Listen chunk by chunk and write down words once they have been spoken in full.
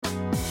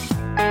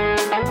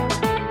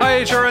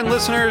HRN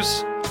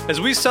listeners.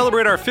 As we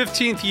celebrate our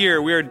 15th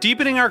year, we are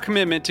deepening our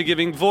commitment to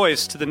giving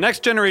voice to the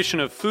next generation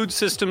of food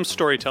systems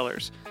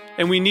storytellers,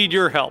 and we need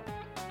your help.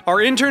 Our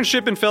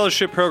internship and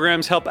fellowship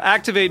programs help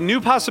activate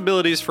new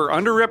possibilities for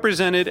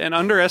underrepresented and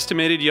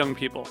underestimated young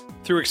people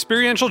through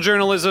experiential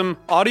journalism,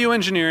 audio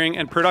engineering,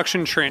 and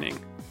production training.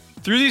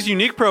 Through these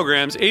unique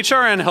programs,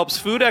 HRN helps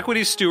food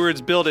equity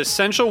stewards build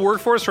essential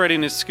workforce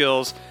readiness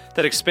skills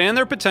that expand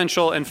their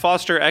potential and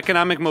foster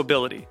economic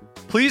mobility.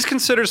 Please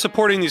consider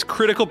supporting these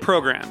critical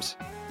programs.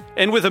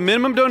 And with a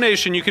minimum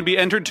donation, you can be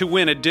entered to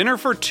win a dinner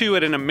for two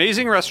at an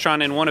amazing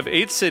restaurant in one of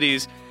 8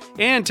 cities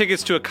and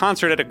tickets to a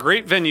concert at a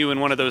great venue in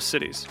one of those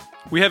cities.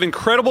 We have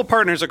incredible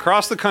partners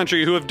across the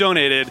country who have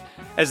donated,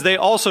 as they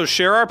also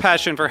share our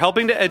passion for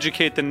helping to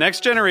educate the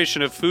next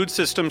generation of food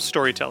systems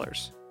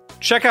storytellers.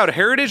 Check out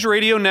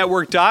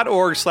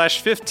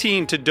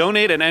heritageradionetwork.org/15 to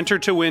donate and enter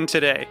to win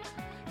today.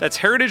 That's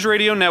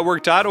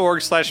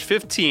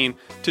heritageradionetwork.org/15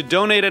 to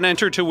donate and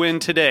enter to win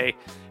today.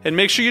 And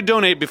make sure you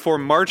donate before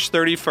March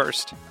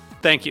 31st.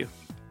 Thank you.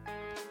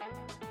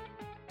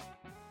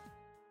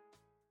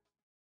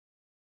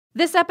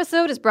 This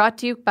episode is brought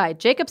to you by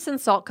Jacobsen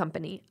Salt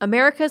Company,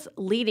 America's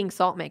leading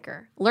salt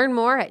maker. Learn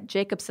more at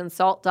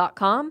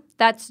jacobsensalt.com.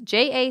 That's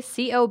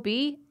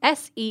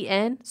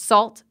JACOBSEN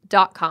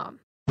salt.com.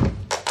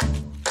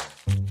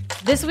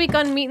 This week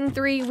on Meat and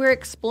Three, we're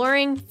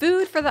exploring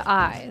food for the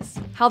eyes,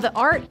 how the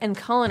art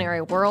and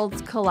culinary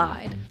worlds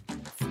collide.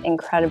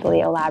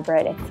 Incredibly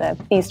elaborate. It's a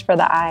feast for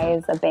the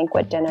eyes, a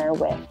banquet dinner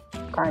with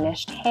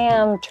garnished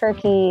ham,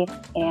 turkey,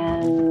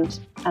 and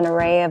an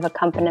array of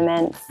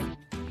accompaniments.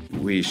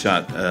 We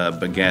shot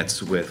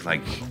baguettes with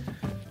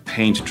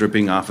paint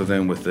dripping off of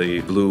them with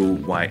the blue,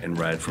 white, and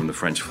red from the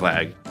French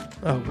flag.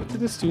 Oh, what did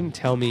the student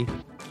tell me?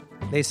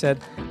 They said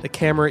the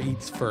camera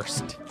eats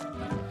first.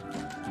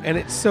 And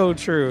it's so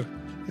true.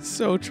 It's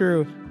so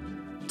true.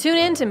 Tune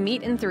in to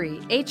Meat and Three,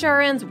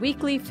 HRN's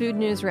weekly food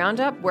news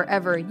roundup,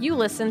 wherever you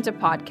listen to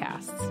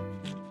podcasts.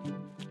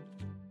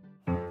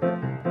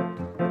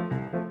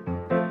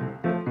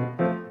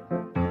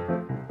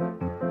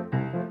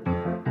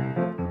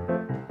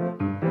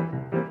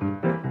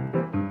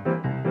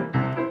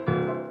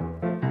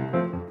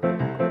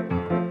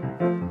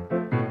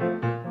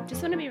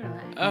 Just want to be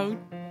relaxed. Oh,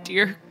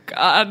 dear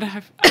God.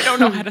 I don't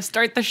know how to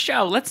start the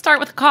show. Let's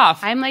start with a cough.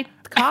 I'm like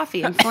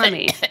coffee and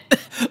phlegmy.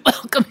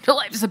 Welcome to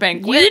Life's a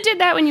Banquet. You did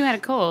that when you had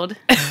a cold.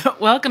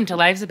 Welcome to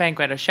Life's a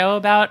Banquet, a show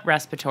about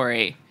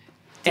respiratory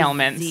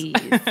ailments.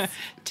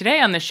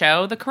 Today on the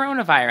show, the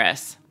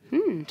coronavirus.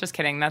 Just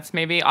kidding. That's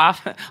maybe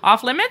off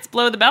limits.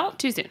 Blow the belt.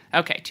 Too soon.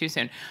 Okay, too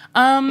soon.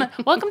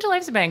 Welcome to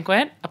Life's a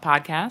Banquet, a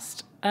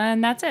podcast,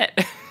 and that's it.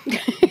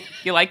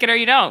 You like it or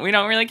you don't. We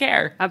don't really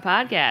care. A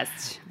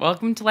podcast.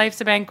 Welcome to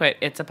Life's a Banquet.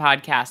 It's a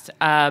podcast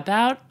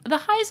about the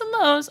highs and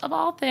lows of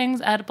all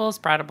things edible,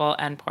 sproutable,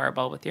 and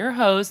pourable with your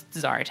hosts,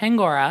 Zara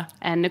Tangora.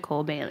 And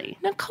Nicole Bailey.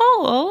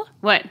 Nicole.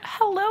 What?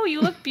 Hello,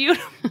 you look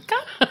beautiful.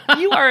 God,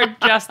 you are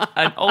just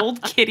an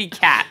old kitty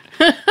cat.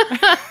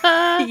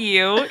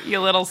 you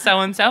little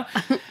so-and-so.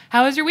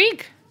 How was your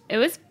week?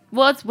 It's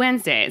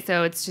Wednesday,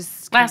 so it's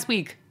just... Last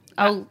week.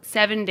 Oh,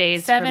 7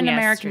 days 7 from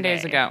American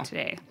days ago.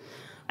 Today.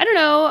 I don't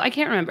know. I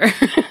can't remember.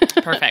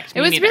 Perfect.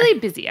 It was really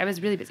busy. I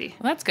was really busy.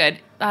 Well, that's good.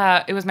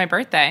 It was my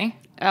birthday.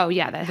 Oh,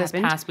 yeah, that this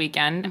happened. past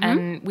weekend,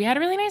 and we had a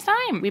really nice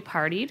time. We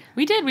partied.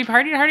 We did. We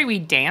partied hard. We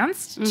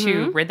danced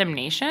to Rhythm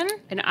Nation.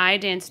 And I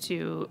danced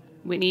to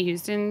Whitney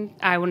Houston.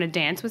 I Want to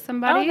Dance with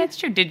Somebody. Oh, that's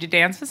true. Did you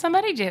dance with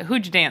somebody?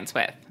 Who'd you dance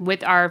with?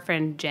 With our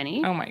friend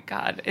Jenny. Oh, my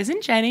God.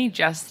 Isn't Jenny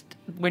just...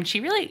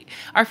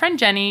 Our friend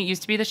Jenny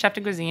used to be the chef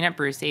de cuisine at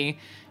Brucey.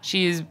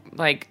 She's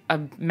like a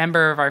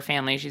member of our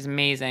family. She's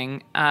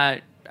amazing. A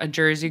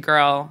Jersey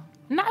girl.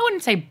 I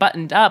wouldn't say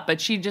buttoned up,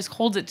 but she just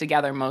holds it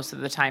together most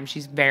of the time.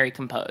 She's very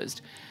composed.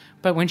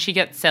 But when she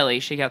gets silly,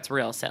 she gets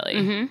real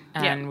silly.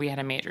 And we had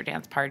a major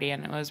dance party,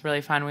 and it was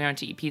really fun. We went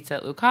to eat pizza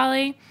at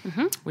Lucali.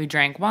 We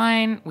drank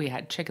wine. We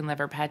had chicken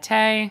liver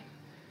pate.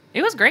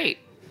 It was great.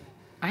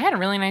 I had a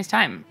really nice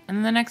time. And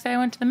then the next day I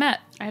went to the Met.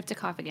 I have to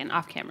cough again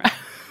off camera.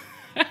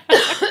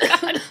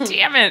 God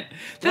damn it.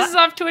 This is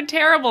off to a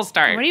terrible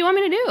start. What do you want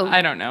me to do?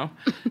 I don't know.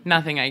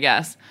 Nothing, I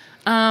guess.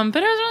 But it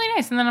was really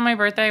nice. And then on my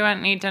birthday, I went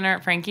and ate dinner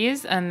at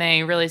Frankie's, and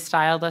they really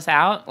styled us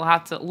out.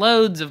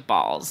 Loads of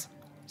balls,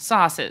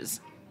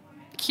 sauces,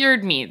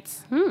 cured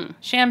meats,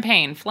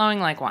 champagne flowing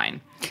like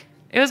wine.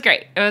 It was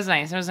great. It was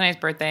nice. It was a nice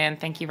birthday, and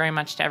thank you very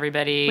much to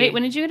everybody. Wait,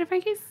 when did you go to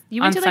Frankie's?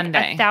 You went on to like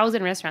Sunday.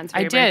 1,000 restaurants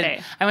for your birthday. I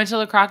did. I went to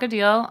Le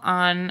Crocodile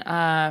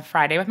on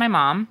Friday with my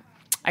mom.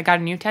 I got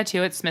a new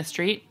tattoo at Smith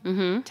Street.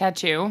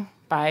 Tattoo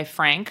by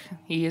Frank.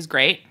 He is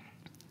great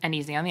and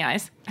easy on the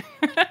eyes.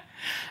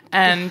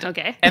 And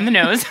and the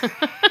nose.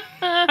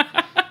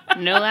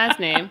 No last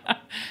name.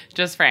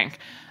 Just Frank.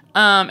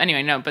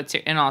 Anyway, no, but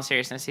in all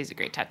seriousness, he's a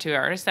great tattoo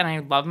artist, and I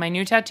love my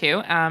new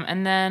tattoo.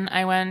 And then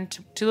I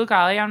went to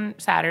Lucali on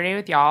Saturday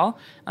with y'all,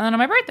 and then on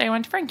my birthday, I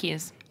went to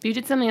Frankie's. You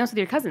did something else with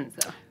your cousins,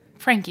 though.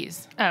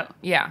 Frankie's. Oh.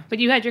 Yeah. But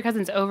you had your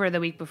cousins over the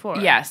week before.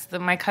 Yes.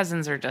 My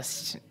cousins are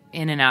just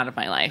in and out of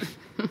my life.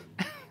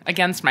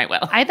 against my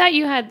will. I thought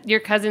you had your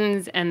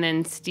cousins and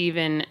then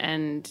Steven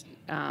and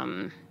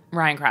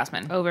Ryan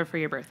Crossman. over for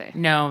your birthday.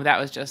 No, that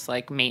was just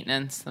like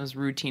maintenance. That was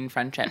routine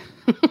friendship.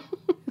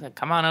 Like,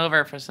 come on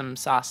over for some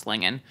sauce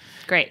slinging.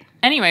 Great.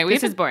 Anyway,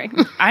 This is boring.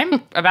 I'm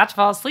about to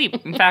fall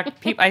asleep. In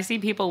fact, I see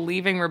people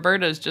leaving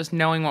Roberta's just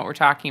knowing what we're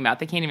talking about.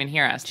 They can't even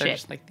hear us. They're Shit.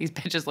 just like, these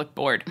bitches look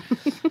bored.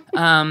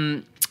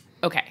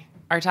 Okay.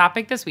 Our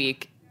topic this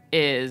week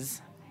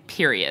is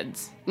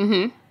periods.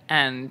 Mm-hmm.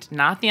 And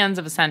not the ends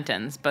of a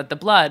sentence, but the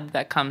blood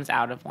that comes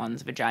out of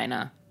one's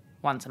vagina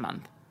once a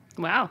month.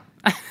 Wow.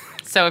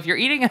 So if you're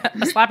eating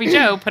a Sloppy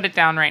Joe, put it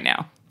down right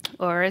now.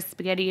 Or a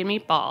spaghetti and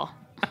meatball.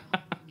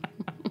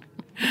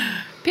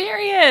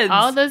 Periods.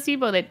 All those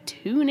people that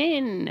tune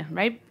in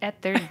right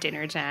at their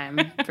dinner time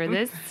for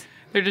this.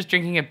 They're just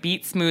drinking a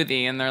beet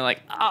smoothie and they're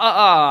like,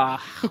 why?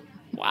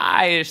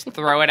 Just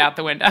throw it out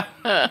the window.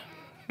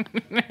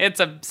 It's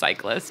a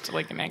cyclist,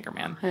 like an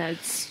anchorman.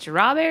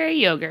 Strawberry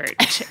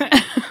yogurt.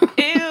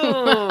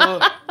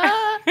 Ew.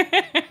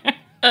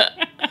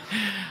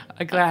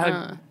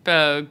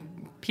 A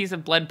piece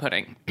of blood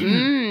pudding.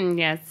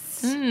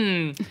 Yes.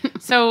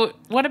 So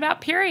what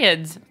about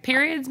periods?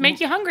 Periods make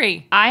you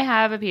hungry. I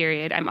have a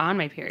period. I'm on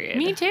my period.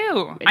 Me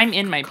too. I'm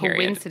in my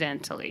period.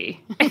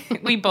 Coincidentally.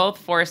 We both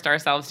forced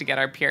ourselves to get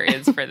our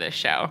periods for this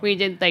show. We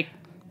did like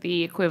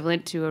the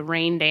equivalent to a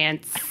rain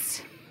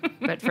dance,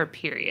 but for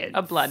periods.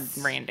 A blood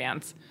rain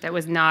dance. That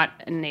was not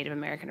a Native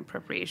American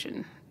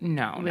appropriation.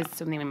 No, It was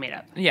something we made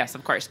up. Yes,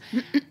 of course.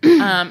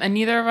 And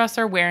neither of us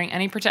are wearing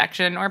any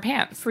protection or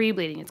pants. Free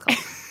bleeding, it's called.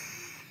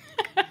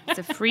 It's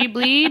a free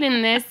bleed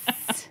in this.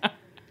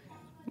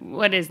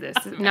 What is this?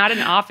 Not an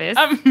office.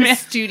 A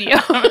studio.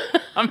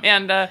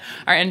 Amanda,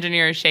 our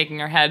engineer, is shaking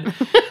her head,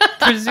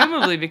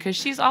 presumably because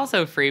she's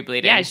also free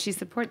bleeding. Yeah, she's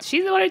the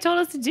one who told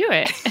us to do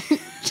it.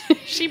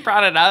 She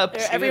brought it up.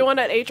 Everyone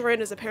at HRN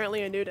is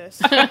apparently a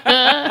nudist.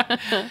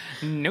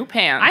 No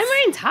pants. I'm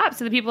wearing tops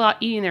so the people out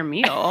eating their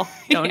meal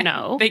don't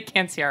know. They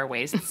can't see our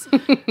waists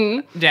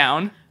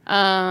down.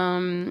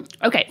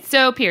 Okay,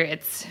 so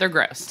periods. They're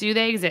gross. Do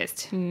they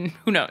exist? Who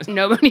knows?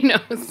 Nobody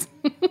knows.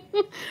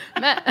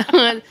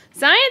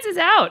 Science is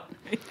out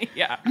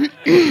Yeah.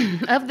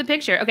 of the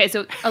picture. Okay,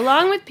 so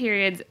along with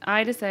periods,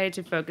 I decided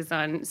to focus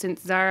on,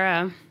 since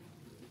Zara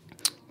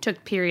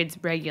took periods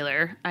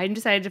regular, I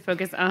decided to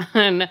focus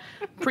on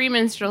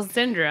premenstrual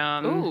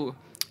syndrome. Ooh.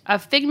 A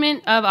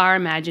figment of our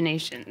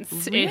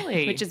imaginations.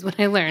 Really? Which is what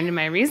I learned in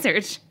my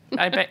research.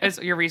 I bet is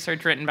your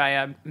research written by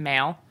a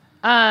male?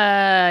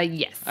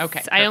 Yes.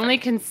 Okay, I only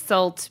perfect.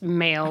 consult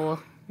male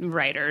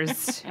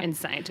writers and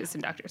scientists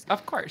and doctors.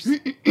 Of course.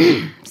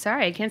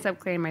 Sorry, I can't stop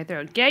clearing my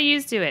throat. Get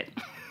used to it.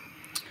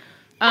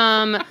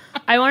 I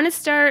want to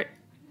start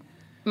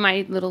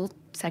my little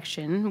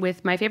section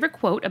with my favorite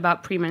quote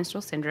about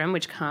premenstrual syndrome,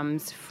 which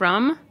comes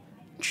from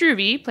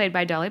Truvy, played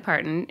by Dolly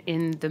Parton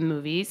in the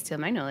movie Steel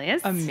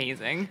Magnolias.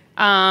 Amazing.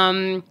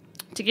 To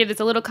give this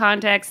a little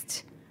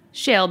context,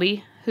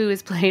 Shelby, who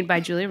is played by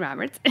Julia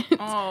Roberts,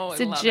 Oh, I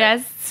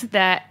suggests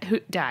that who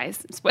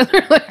dies.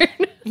 Spoiler alert.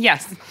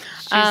 Yes.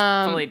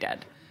 She's fully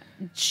dead.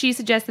 She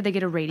suggests that they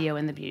get a radio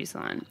in the beauty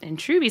salon, and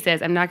Truvy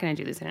says, "I'm not going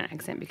to do this in an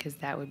accent because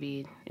that would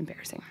be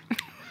embarrassing."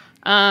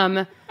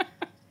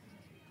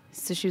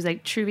 So she was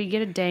like, "Truvy,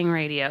 get a dang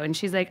radio," and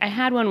she's like, "I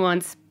had one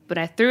once, but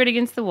I threw it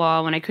against the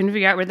wall when I couldn't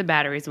figure out where the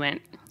batteries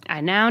went.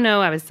 I now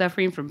know I was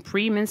suffering from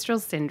premenstrual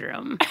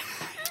syndrome."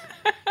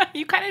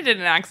 You kind of did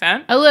an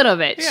accent. A little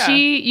bit. Yeah.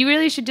 You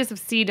really should just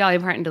see Dolly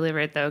Parton deliver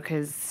it, though,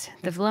 because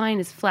the line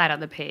is flat on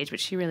the page, but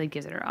she really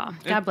gives it her all.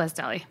 God bless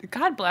Dolly.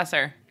 God bless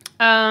her.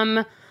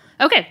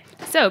 Okay,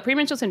 so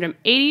premenstrual syndrome.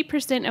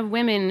 80% of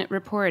women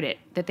report it,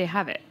 that they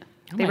have it.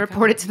 They my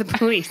report God. it to the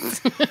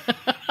police.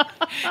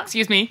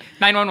 Excuse me,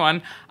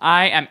 911.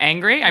 I am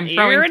angry. I'm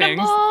throwing things.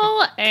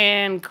 Irritable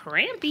and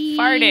crampy.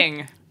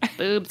 Farting.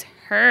 Boobs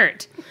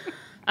hurt.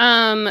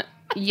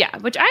 Yeah,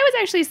 which I was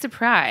actually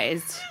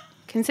surprised,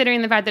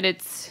 considering the fact that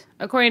it's,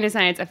 according to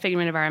science, a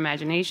figment of our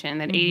imagination,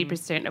 that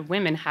 80% of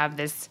women have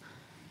this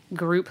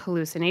group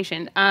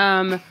hallucination.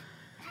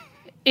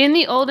 In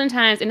the olden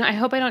times, and I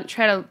hope I don't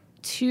tread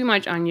too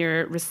much on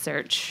your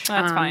research.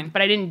 That's fine.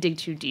 But I didn't dig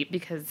too deep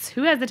because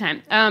who has the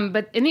time?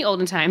 But in the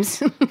olden times,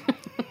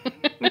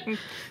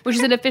 which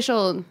is an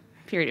official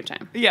period of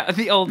time, Yeah,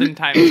 the olden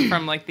times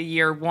from like the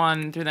year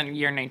 1 through the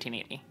year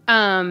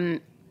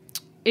 1980.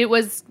 it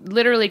was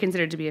literally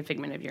considered to be a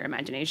figment of your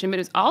imagination, but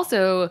it was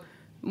also,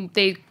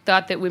 they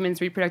thought that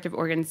women's reproductive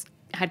organs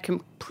had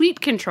complete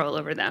control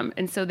over them,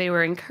 and so they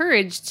were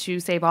encouraged to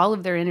save all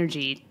of their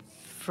energy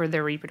for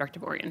their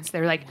reproductive organs. They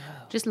were like,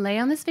 just lay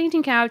on this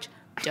fainting couch,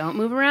 don't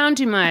move around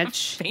too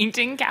much.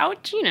 Fainting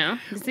couch? You know,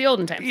 it's the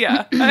olden times.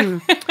 Yeah.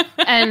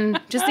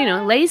 And just,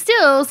 lay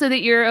still so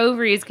that your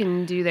ovaries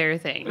can do their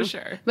thing.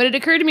 Sure. But it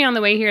occurred to me on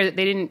the way here that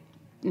they didn't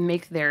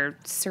make their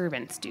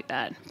servants do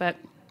that. But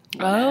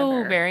Oh,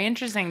 whatever. very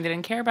interesting. They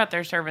didn't care about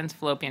their servants'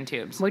 fallopian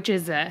tubes. Which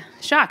is a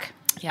shock.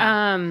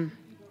 Yeah.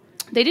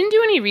 They didn't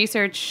do any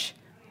research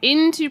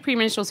into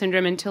premenstrual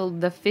syndrome until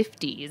the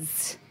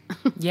 50s.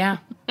 Yeah.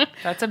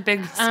 That's a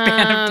big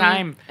span of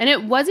time. And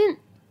it wasn't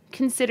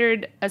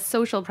considered a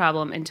social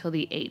problem until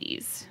the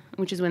 80s,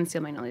 which is when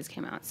Steel Magnolias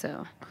came out.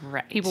 So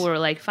Right. people were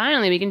like,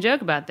 finally, we can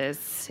joke about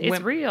this.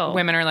 It's real.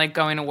 Women are like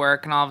going to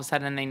work and all of a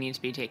sudden they need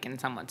to be taken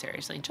somewhat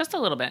seriously. Just a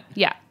little bit.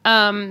 Yeah.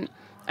 And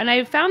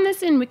I found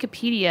this in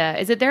Wikipedia,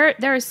 is that there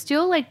are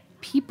still like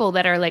people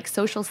that are like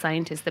social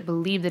scientists that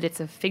believe that it's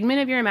a figment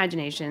of your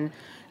imagination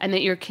and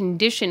that you're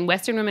conditioned,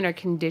 Western women are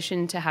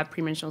conditioned to have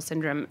premenstrual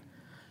syndrome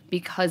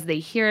because they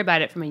hear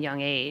about it from a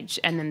young age,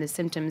 and then the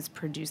symptoms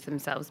produce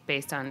themselves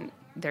based on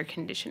their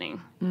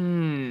conditioning.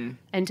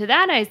 And to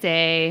that I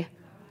say,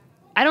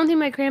 I don't think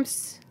my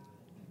cramps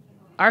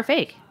are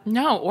fake.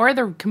 No, or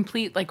the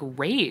complete like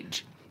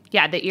rage.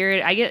 Yeah,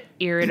 I get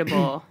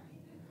irritable.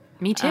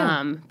 Me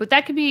too. But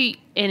that could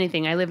be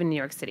anything. I live in New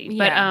York City.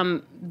 Yeah.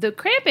 But the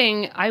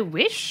cramping, I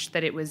wish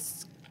that it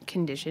was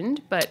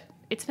conditioned, but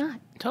it's not.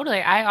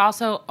 Totally. I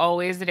also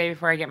always, the day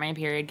before I get my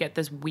period, get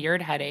this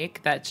weird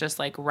headache that's just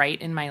like right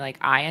in my like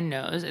eye and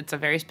nose. It's a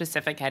very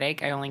specific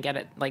headache. I only get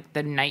it like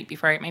the night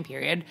before I get my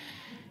period.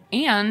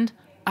 And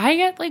I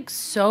get like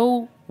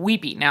so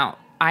weepy. Now,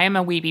 I am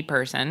a weepy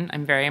person.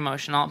 I'm very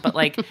emotional, but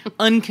like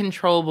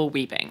uncontrollable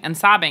weeping and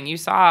sobbing. You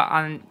saw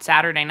on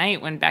Saturday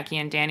night when Becky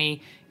and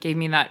Danny gave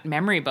me that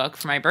memory book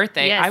for my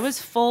birthday. Yes. I was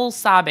full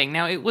sobbing.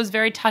 Now, it was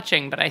very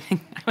touching, but I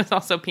think I was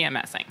also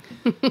PMSing.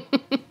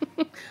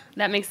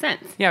 That makes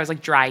sense. Yeah, I was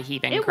like dry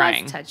heaving, It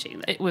crying. was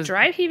touching. It was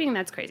dry heaving.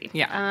 That's crazy.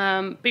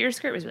 Yeah. But your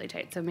skirt was really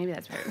tight, so maybe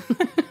that's right.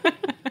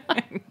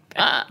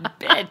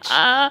 Bitch.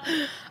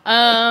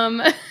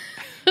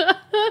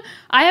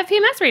 I have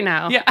PMS right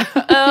now. Yeah.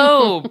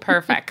 Oh,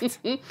 perfect.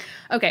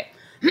 Okay.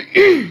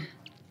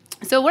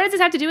 So what does this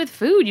have to do with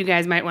food? You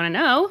guys might want to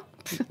know.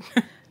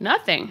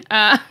 Nothing.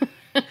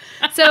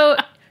 So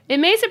it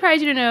may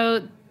surprise you to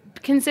know,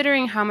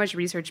 considering how much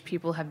research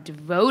people have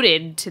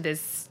devoted to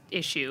this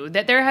issue,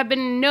 that there have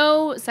been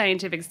no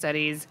scientific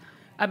studies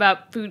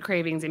about food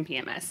cravings and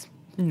PMS.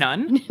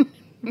 None.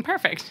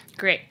 Perfect.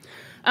 Great.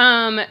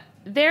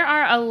 There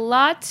are a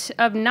lot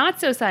of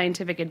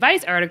not-so-scientific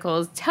advice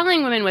articles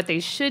telling women what they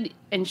should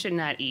and should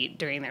not eat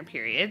during their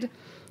period.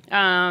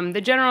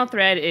 The general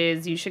thread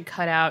is you should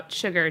cut out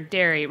sugar,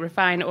 dairy,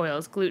 refined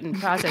oils, gluten,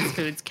 processed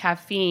foods,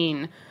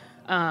 caffeine,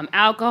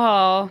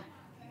 alcohol,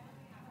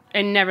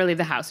 and never leave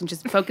the house, and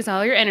just focus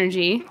all your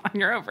energy On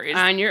your ovaries.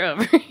 on your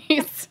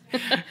ovaries.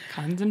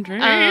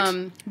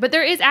 Concentrate. But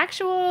there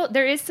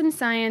is some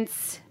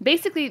science.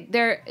 Basically,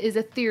 there is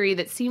a theory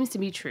that seems to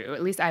be true.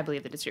 At least I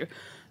believe that it's true.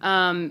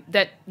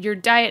 That your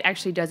diet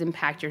actually does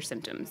impact your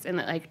symptoms, and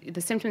that like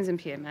the symptoms in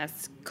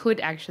PMS could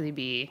actually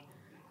be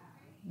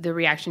the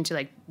reaction to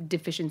like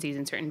deficiencies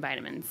in certain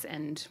vitamins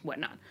and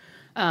whatnot.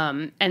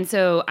 And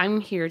so I'm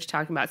here to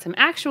talk about some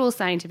actual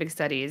scientific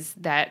studies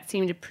that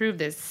seem to prove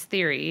this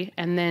theory,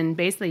 and then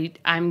basically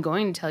I'm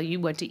going to tell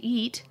you what to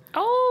eat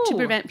to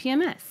prevent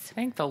PMS.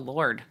 Thank the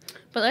Lord.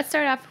 But let's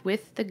start off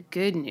with the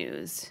good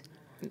news.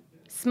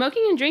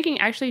 Smoking and drinking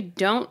actually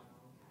don't,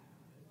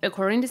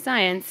 according to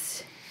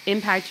science,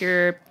 impact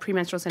your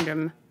premenstrual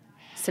syndrome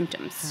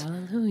symptoms.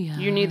 Hallelujah.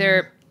 You're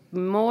neither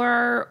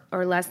more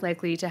or less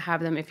likely to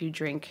have them if you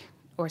drink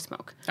or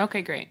smoke.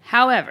 Okay, great.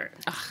 However,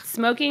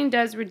 smoking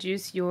does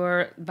reduce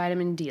your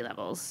vitamin D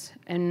levels,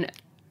 and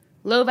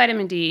low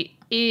vitamin D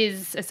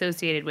is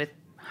associated with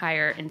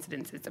higher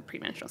incidences of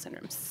premenstrual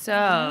syndrome. So,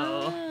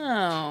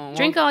 Oh.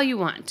 drink all you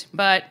want,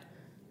 but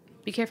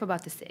be careful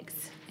about the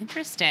cigs.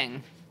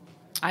 Interesting.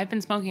 I've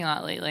been smoking a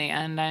lot lately,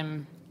 and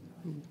I'm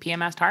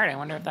PMS'd hard. I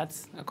wonder if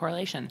that's a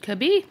correlation. Could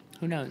be.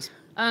 Who knows?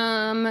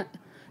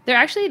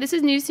 This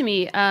is news to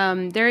me.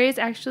 There is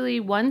actually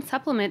one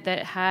supplement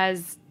that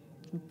has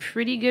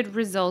pretty good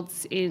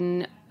results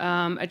in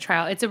a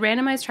trial. It's a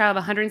randomized trial of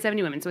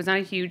 170 women, so it's not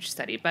a huge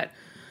study, but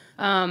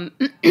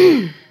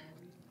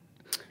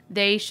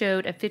they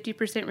showed a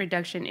 50%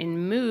 reduction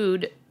in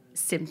mood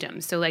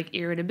symptoms, so like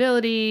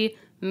irritability,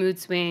 mood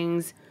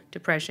swings,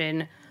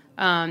 depression,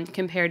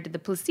 compared to the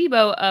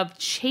placebo of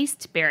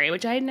chasteberry,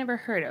 which I had never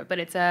heard of, but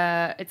you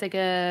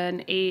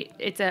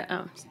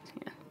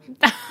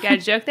got a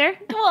joke there?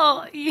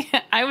 Well,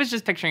 yeah, I was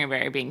just picturing a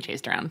berry being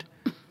chased around.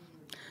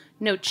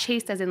 No,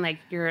 chaste as in like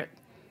you're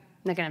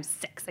not gonna have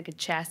sex, like a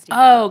chastity.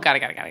 Oh, got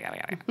it.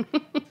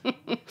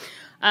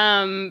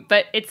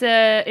 But it's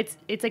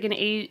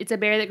a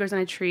berry that grows on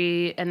a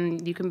tree,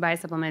 and you can buy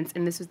supplements.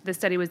 And this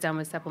study was done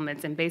with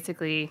supplements, and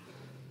basically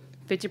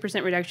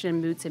 50% reduction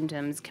in mood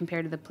symptoms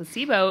compared to the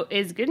placebo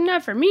is good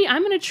enough for me.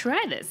 I'm gonna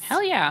try this.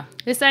 Hell yeah.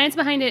 The science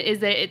behind it is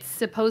that it's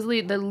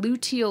supposedly the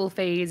luteal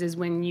phase is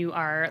when you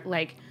are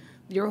like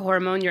your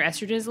hormone, your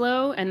estrogen is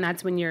low, and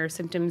that's when your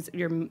symptoms,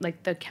 your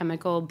like the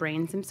chemical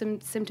brain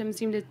symptoms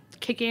seem to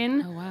kick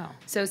in. Oh, wow.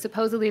 So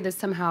supposedly this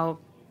somehow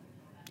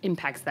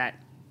impacts that.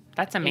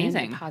 That's In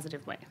amazing. a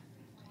positive way.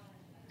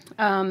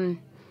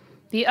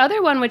 The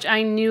other one, which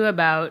I knew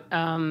about,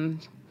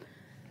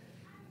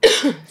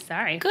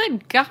 sorry.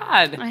 Good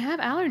God. I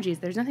have allergies.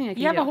 There's nothing I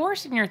can You have do. a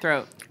horse in your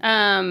throat.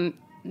 Calcium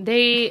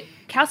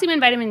and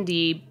vitamin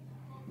D,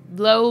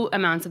 low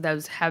amounts of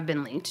those have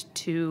been linked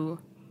to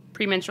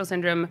premenstrual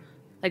syndrome,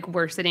 like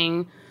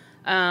worsening.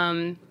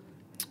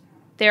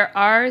 There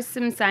are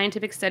some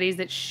scientific studies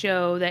that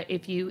show that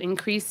if you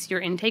increase your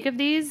intake of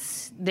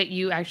these, that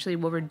you actually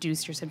will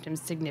reduce your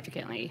symptoms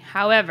significantly.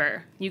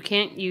 However, you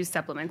can't use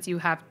supplements.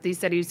 These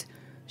studies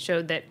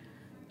showed that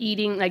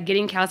eating, like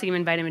getting calcium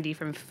and vitamin D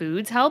from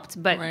foods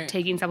helped, but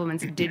taking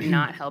supplements did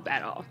not help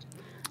at all.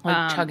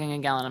 Like chugging a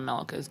gallon of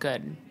milk is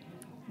good.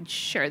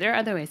 Sure, there are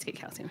other ways to get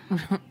calcium.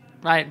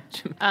 Right.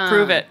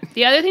 Prove it.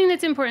 The other thing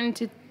that's important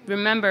to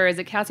remember is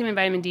that calcium and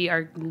vitamin D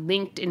are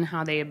linked in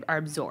how they are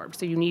absorbed.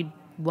 So you need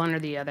one or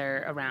the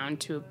other around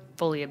to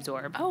fully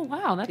absorb. Oh,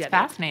 wow. That's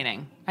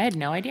fascinating. I had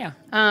no idea.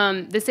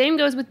 The same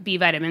goes with B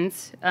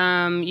vitamins.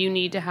 You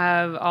need to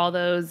have all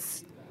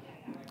those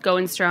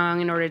going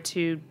strong in order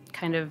to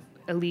kind of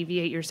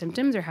alleviate your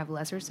symptoms or have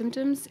lesser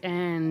symptoms.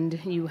 And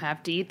you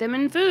have to eat them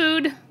in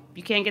food.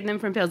 You can't get them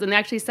from pills. And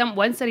actually,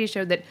 one study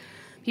showed that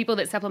people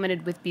that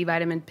supplemented with B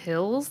vitamin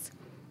pills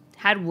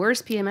had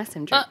worse PMS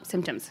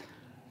symptoms.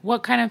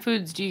 What kind of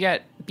foods do you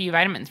get B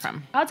vitamins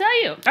from? I'll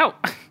tell you. Oh.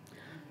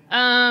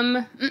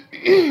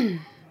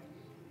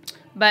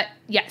 But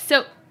yeah,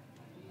 so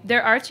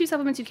there are 2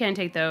 supplements you can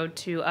take though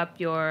to up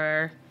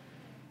your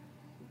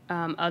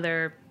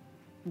other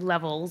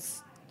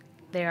levels.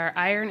 They are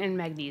iron and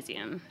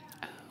magnesium.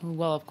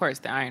 Well, of course,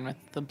 the iron with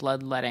the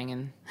bloodletting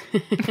and...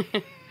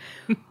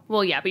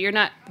 Well, yeah, but you're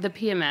not... The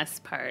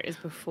PMS part is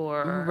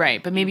before...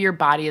 Right, but maybe your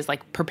body is,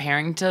 like,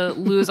 preparing to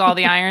lose all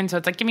the iron, so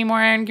it's like, give me more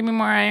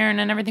iron,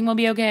 and everything will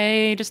be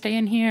okay. Just stay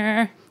in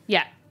here.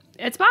 Yeah,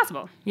 it's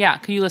possible. Yeah,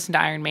 could you listen to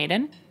Iron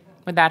Maiden?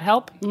 Would that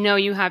help? No,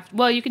 you have...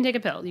 Well, you can take a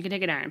pill. You can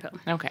take an iron pill.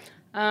 Okay.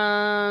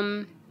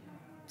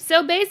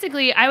 So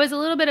basically, I was a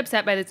little bit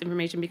upset by this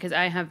information because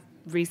I have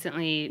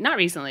recently... Not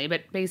recently,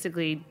 but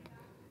basically...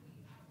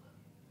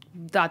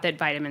 thought that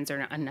vitamins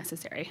are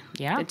unnecessary.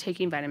 Yeah. That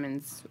taking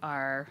vitamins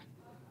are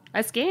a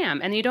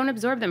scam, and you don't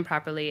absorb them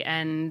properly,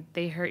 and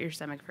they hurt your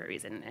stomach for a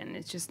reason, and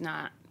it's just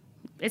not...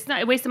 It's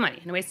not a waste of money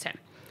and a waste of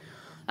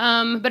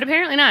time. But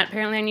apparently not.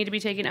 Apparently I need to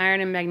be taking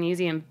iron and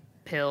magnesium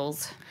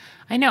pills.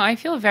 I know. I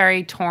feel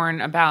very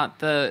torn about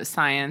the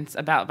science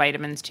about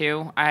vitamins,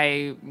 too.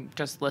 I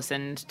just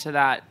listened to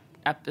that.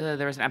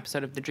 There was an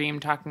episode of The Dream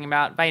talking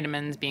about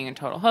vitamins being a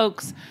total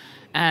hoax.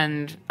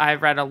 And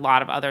I've read a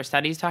lot of other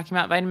studies talking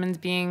about vitamins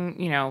being,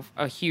 you know,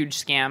 a huge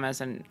scam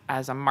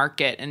as a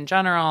market in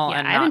general. Yeah,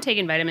 and I haven't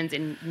taken vitamins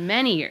in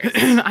many years.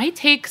 I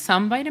take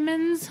some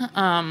vitamins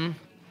and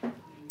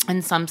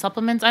some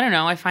supplements. I don't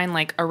know. I find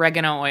like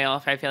oregano oil,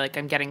 if I feel like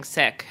I'm getting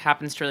sick,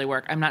 happens to really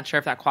work. I'm not sure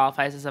if that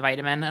qualifies as a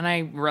vitamin, and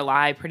I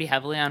rely pretty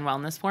heavily on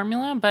wellness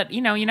formula. But,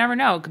 you know, you never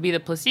know. It could be the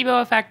placebo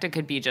effect. It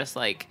could be just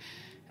like...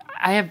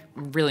 I have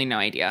really no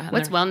idea.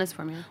 What's wellness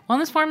formula?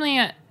 Wellness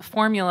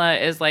formula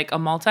is like a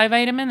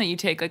multivitamin that you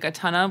take like a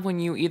ton of when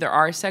you either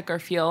are sick or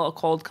feel a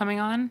cold coming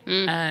on.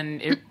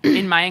 And it,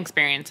 in my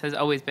experience, has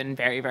always been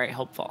very, very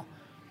helpful.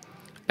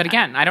 But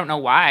again, I don't know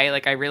why.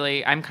 Like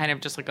I'm kind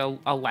of just like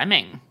a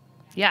lemming.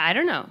 Yeah, I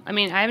don't know. I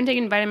mean, I haven't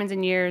taken vitamins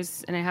in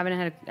years, and I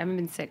haven't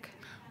been sick.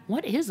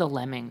 What is a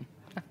lemming?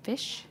 A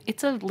fish?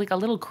 It's like a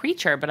little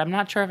creature, but I'm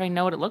not sure if I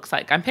know what it looks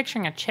like. I'm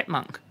picturing a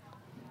chipmunk.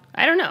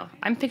 I don't know.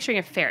 I'm picturing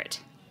a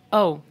ferret.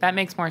 Oh, that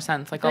makes more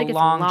sense. Like a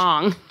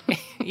long.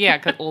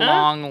 Yeah,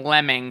 long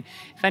lemming.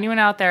 If anyone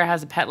out there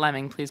has a pet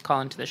lemming, please call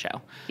into the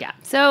show. Yeah.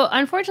 So,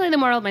 unfortunately, the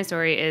moral of my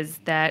story is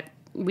that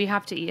we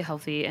have to eat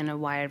healthy in a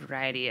wide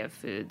variety of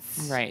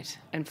foods. Right.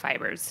 And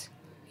fibers.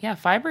 Yeah,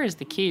 fiber is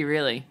the key,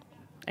 really.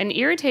 And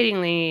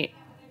irritatingly,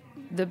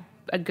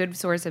 a good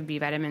source of B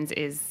vitamins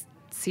is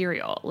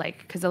cereal. Like,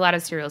 because a lot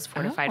of cereal is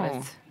fortified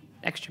with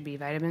extra B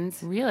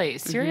vitamins. Really?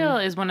 Cereal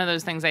is one of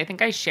those things, I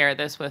think I share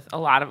this with a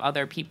lot of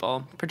other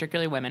people,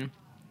 particularly women,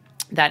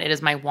 that it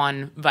is my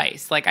one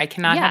vice. Like, I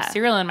cannot have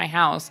cereal in my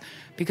house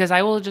because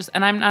I will just,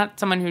 and I'm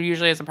not someone who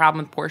usually has a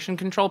problem with portion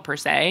control per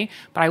se,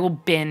 but I will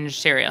binge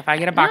cereal. If I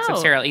get a box of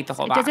cereal, I'll eat the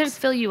whole box. It doesn't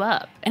fill you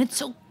up. And it's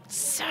so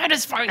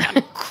satisfying,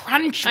 that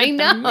crunch with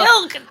the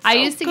milk. It's I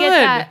used to get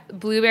that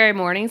blueberry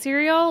morning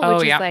cereal,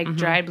 which is like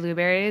dried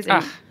blueberries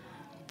and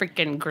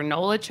freaking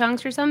granola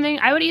chunks or something.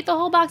 I would eat the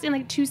whole box in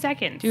like 2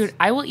 seconds. Dude,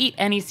 I will eat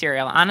any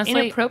cereal.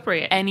 Honestly,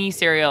 inappropriate. Any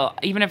cereal,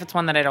 even if it's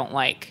one that I don't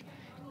like.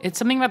 It's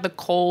something about the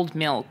cold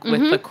milk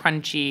with the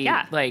crunchy,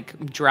 like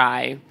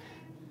dry,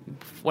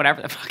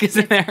 whatever the fuck is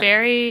in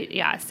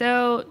there.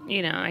 So,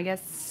 you know, I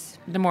guess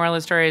the moral of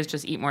the story is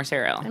just eat more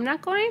cereal. I'm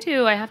not going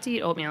to. I have to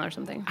eat oatmeal or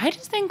something. I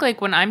just think like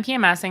when I'm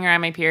PMSing or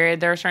on my period,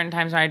 there are certain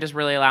times when I just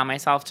really allow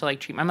myself to like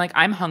treat. I'm like,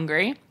 I'm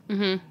hungry.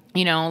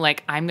 You know,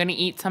 like I'm going to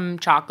eat some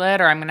chocolate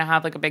or I'm going to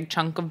have like a big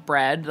chunk of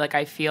bread. Like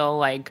I feel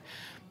like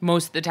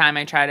most of the time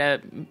I try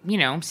to, you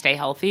know, stay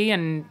healthy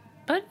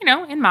but you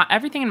know,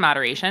 everything in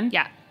moderation.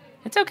 Yeah.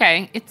 It's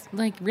okay. It's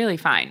like really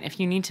fine if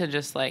you need to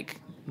just like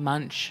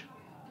munch.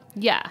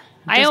 Yeah.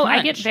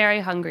 I get very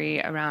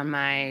hungry around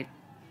my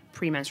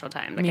premenstrual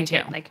time. Like Me I too.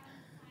 get like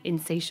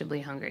insatiably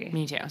hungry.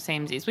 Me too.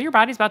 Samesies. Well, your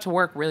body's about to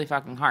work really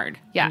fucking hard.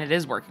 Yeah. And it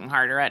is working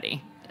hard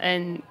already.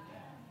 And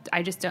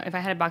I just don't, if I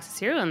had a box of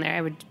cereal in there,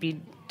 I would be,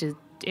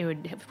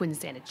 wouldn't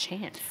stand a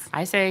chance.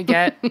 I say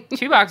get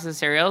 2 boxes of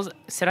cereals,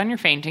 sit on your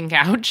fainting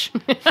couch,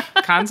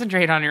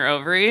 concentrate on your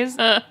ovaries,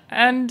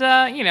 and,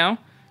 you know,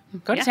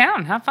 Go to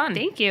town. Have fun.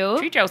 Thank you.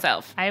 Treat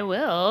yourself. I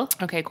will.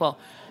 Okay, cool.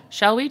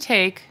 Shall we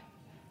take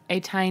a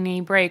tiny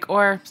break,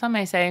 or some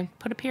may say,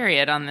 put a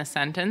period on this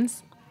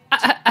sentence?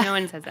 No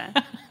one says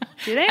that.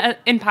 Do they?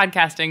 In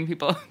podcasting,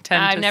 people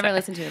tend to I've never say.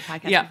 listened to a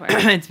podcast Yeah,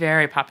 before. it's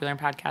very popular in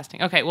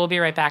podcasting. Okay, we'll be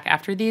right back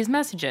after these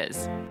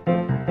messages.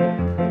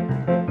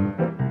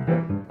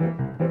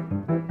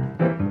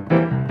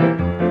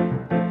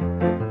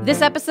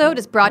 This episode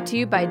is brought to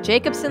you by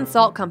Jacobsen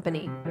Salt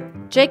Company.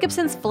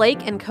 Jacobsen's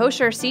flake and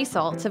kosher sea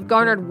salts have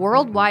garnered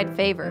worldwide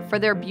favor for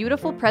their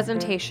beautiful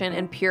presentation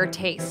and pure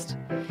taste.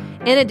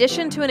 In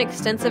addition to an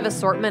extensive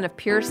assortment of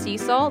pure sea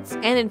salts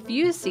and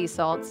infused sea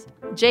salts,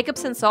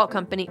 Jacobsen Salt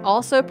Company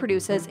also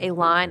produces a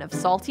line of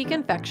salty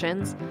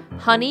confections,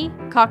 honey,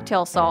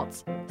 cocktail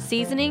salts,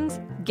 seasonings,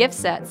 gift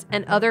sets,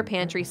 and other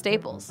pantry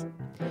staples.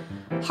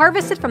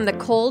 Harvested from the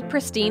cold,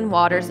 pristine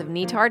waters of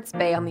Netarts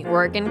Bay on the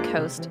Oregon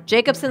coast,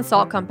 Jacobsen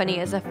Salt Company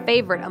is a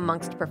favorite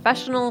amongst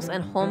professionals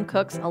and home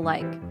cooks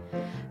alike.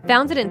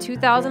 Founded in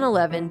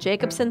 2011,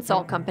 Jacobsen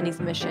Salt Company's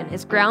mission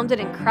is grounded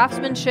in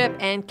craftsmanship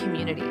and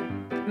community,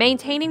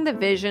 maintaining the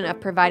vision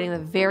of providing the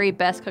very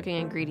best cooking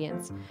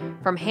ingredients,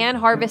 from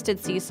hand-harvested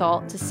sea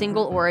salt to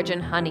single-origin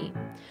honey.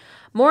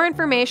 More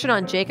information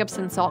on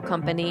Jacobsen Salt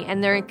Company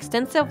and their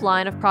extensive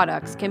line of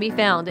products can be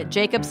found at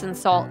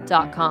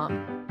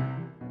jacobsensalt.com.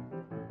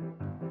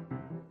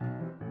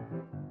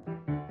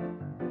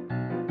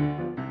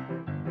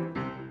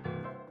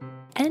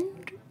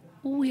 And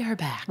we are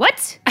back.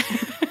 What?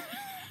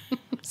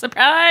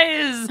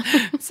 Surprise!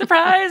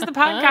 Surprise! The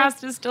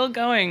podcast is still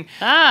going.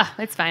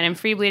 It's fine. I'm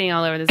free bleeding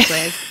all over this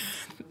place.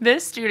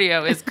 This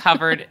studio is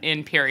covered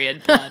in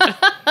period blood.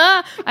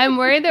 I'm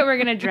worried that we're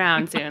going to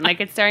drown soon. Like,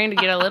 it's starting to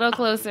get a little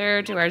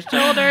closer to our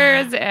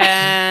shoulders,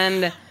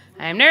 and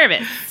I'm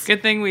nervous.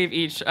 Good thing we've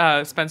each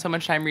spent so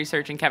much time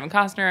researching Kevin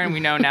Costner, and we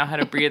know now how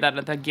to breathe out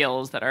of the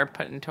gills that are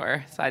put into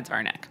our sides of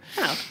our neck.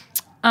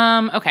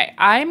 Okay,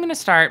 I'm going to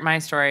start my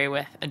story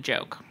with a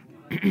joke.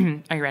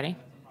 Are you ready?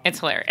 It's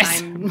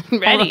hilarious. I'm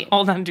ready.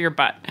 Hold on to your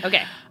butt.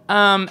 Okay.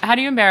 How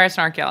do you embarrass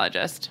an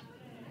archaeologist?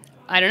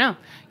 I don't know.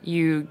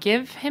 You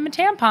give him a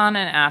tampon and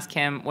ask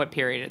him what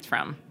period it's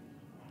from.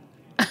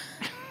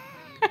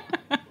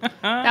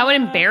 That would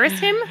embarrass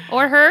him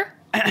or her?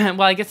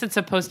 Well, I guess it's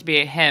supposed to be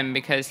a him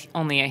because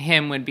only a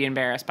him would be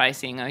embarrassed by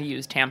seeing a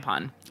used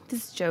tampon.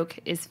 This joke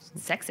is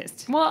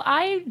sexist. Well,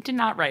 I did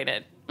not write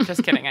it.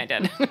 Just kidding, I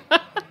did.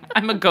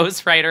 I'm a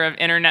ghostwriter of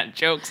internet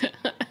jokes.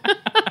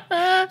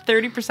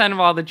 30% of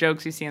all the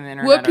jokes you see on the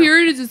internet. What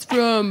period is this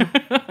from?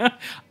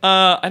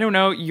 I don't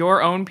know.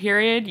 Your own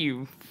period,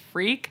 you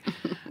freak.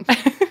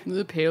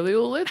 The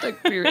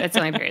Paleolithic period. That's the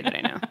only period that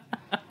I know.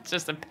 It's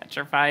just a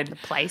petrified.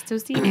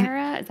 Pleistocene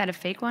era? Is that a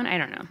fake one? I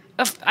don't know.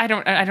 I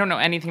don't know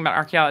anything about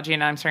archaeology,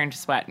 and I'm starting to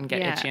sweat and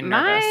get itchy and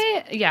nervous.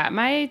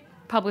 My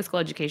public school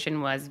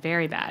education was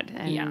very bad,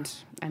 and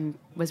I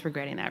was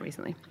regretting that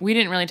recently. We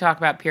didn't really talk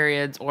about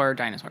periods or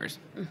dinosaurs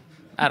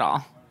at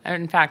all.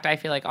 In fact, I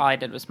feel like all I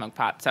did was smoke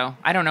pot, so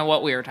I don't know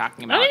what we were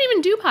talking about. I didn't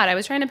even do pot. I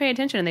was trying to pay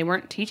attention, and they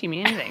weren't teaching me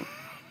anything.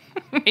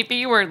 Maybe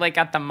you were like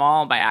at the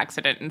mall by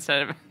accident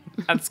instead of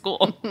at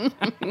school.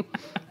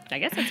 I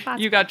guess that's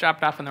possible. You got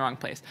dropped off in the wrong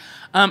place.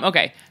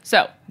 Okay,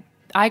 so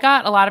I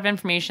got a lot of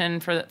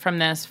information from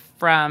this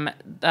from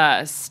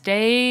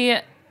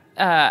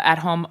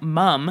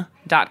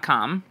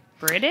stayathomemum.com.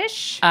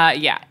 British?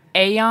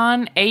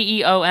 Aeon,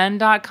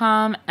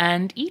 AEON.com,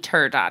 and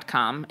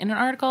eater.com in an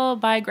article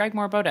by Greg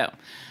Morbodo.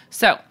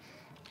 So,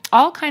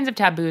 all kinds of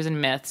taboos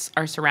and myths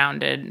are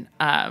surround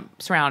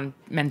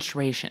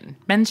menstruation.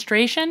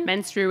 Menstruation.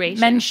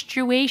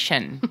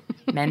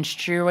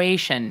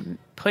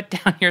 Put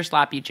down your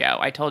sloppy Joe.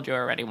 I told you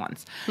already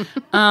once.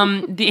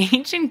 The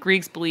ancient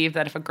Greeks believed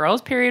that if a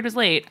girl's period was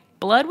late,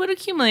 blood would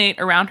accumulate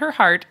around her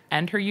heart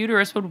and her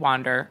uterus would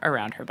wander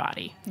around her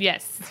body.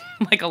 Yes.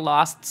 Like a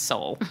lost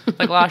soul.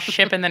 Like a lost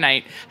ship in the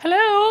night.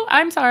 Hello,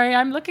 I'm sorry,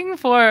 I'm looking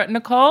for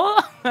Nicole.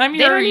 I'm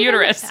your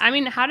uterus.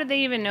 How did they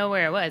even know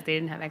where it was? They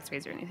didn't have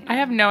x-rays or anything. I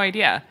have no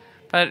idea.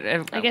 But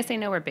I guess they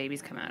know where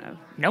babies come out of.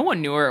 No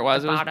one knew where it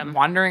was. It was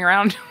wandering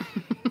around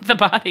the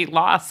body,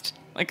 lost,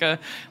 like a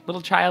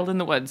little child in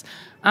the woods.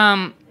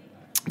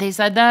 They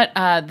said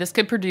that this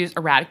could produce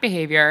erratic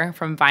behavior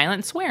from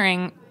violent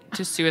swearing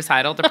to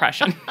suicidal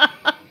depression.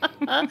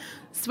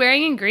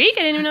 Swearing in Greek? I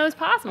didn't even know it was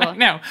possible.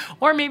 No.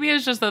 Or maybe it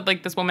was just that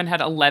like this woman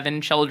had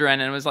 11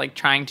 children and was like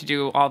trying to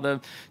do all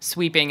the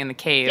sweeping in the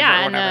cave or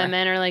whatever. And the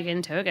men are like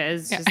in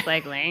togas, just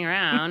like laying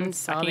around,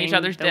 solving each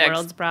other's the dicks.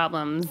 world's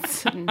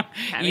problems, and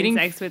having Eating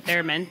sex with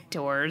their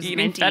mentors,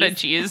 eating mentees. feta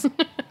cheese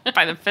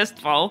by the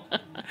fistful,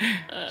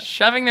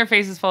 shoving their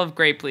faces full of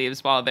grape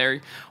leaves while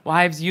their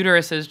wives'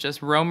 uteruses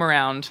just roam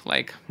around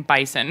like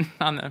bison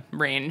on the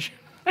range.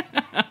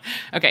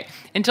 Okay,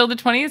 until the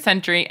 20th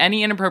century,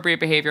 any inappropriate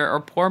behavior or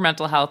poor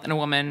mental health in a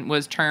woman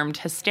was termed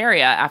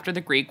hysteria after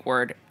the Greek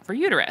word for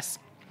uterus.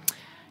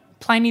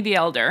 Pliny the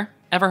Elder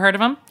Ever heard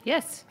of him?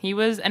 Yes. He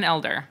was an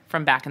elder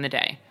from back in the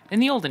day, in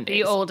the olden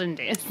days. The olden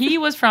days. He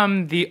was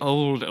from the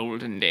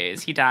olden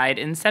days. He died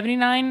in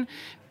 79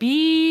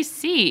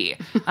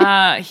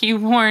 BC. He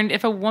warned,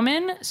 if a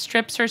woman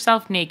strips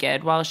herself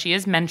naked while she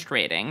is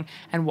menstruating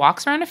and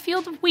walks around a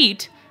field of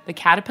wheat, the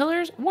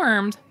caterpillars,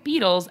 worms,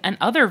 beetles, and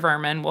other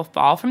vermin will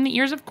fall from the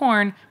ears of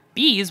corn.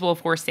 Bees will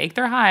forsake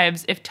their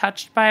hives if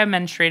touched by a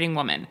menstruating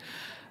woman.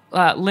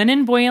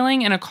 Linen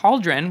boiling in a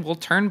cauldron will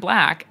turn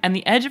black, and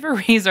the edge of a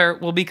razor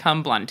will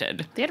become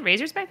blunted. They had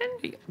razors back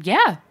then?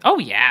 Yeah. Oh,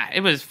 yeah.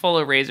 It was full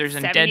of razors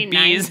and dead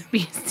bees.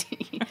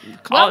 BC.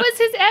 What was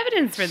his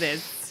evidence for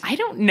this? I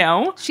don't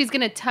know. She's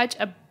going to touch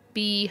a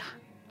bee.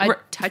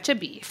 Touch a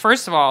bee.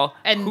 First of all,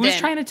 And who's then-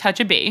 trying to touch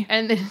a bee?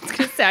 And then it's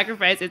going to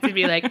sacrifice it to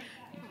be like,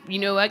 you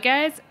know what,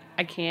 guys?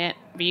 I can't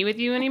be with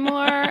you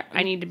anymore.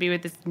 I need to be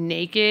with this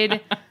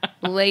naked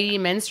lady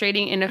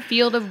menstruating in a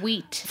field of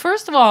wheat.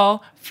 First of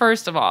all,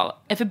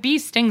 if a bee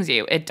stings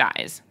you, it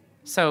dies.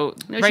 So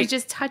No, right, she's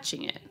just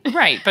touching it.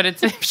 right, but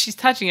it's if she's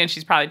touching it,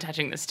 she's probably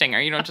touching the stinger.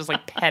 You don't just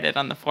like pet it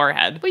on the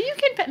forehead. But you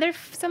can pet.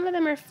 Some of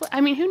them are.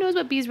 I mean, who knows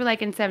what bees were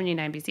like in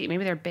 79 BC?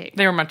 Maybe they're big.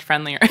 They were much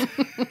friendlier.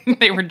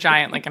 They were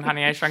giant, like in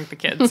Honey, I Shrunk the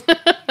Kids.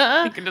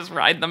 You could just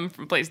ride them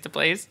from place to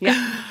place.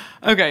 Yeah.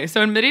 Okay,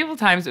 so in medieval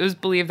times, it was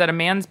believed that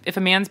if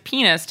a man's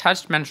penis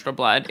touched menstrual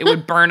blood, it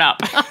would burn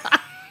up.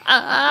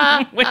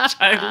 Which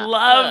I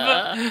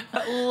love.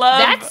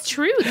 That's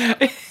true,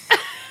 though.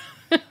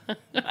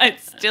 It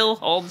still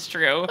holds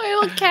true.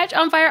 It will catch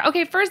on fire.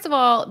 Okay, first of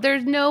all,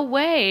 there's no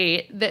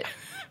way that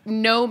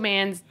no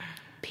man's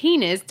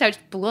penis touched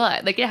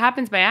blood. Like, it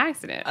happens by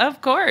accident.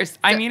 Of course.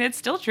 I mean, it's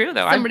still true,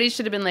 though. Somebody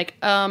should have been like,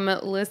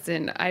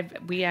 listen,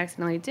 we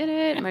accidentally did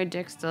it. My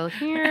dick's still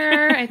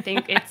here. I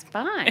think it's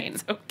fine.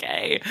 It's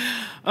okay.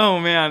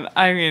 Oh, man.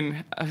 I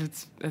mean,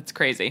 it's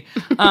crazy.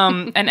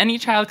 And any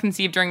child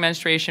conceived during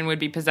menstruation would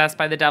be possessed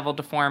by the devil,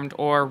 deformed,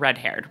 or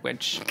red-haired,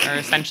 which are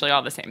essentially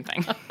all the same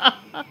thing.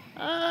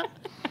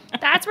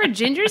 That's where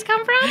gingers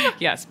come from?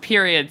 Yes,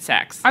 period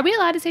sex. Are we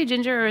allowed to say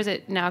ginger, or is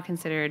it now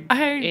considered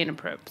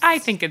inappropriate? I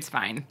think it's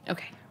fine.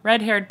 Okay.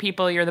 Red-haired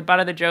people, you're the butt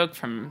of the joke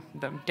from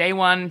the day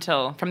one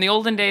from the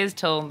olden days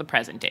till the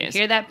present days.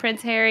 Hear that,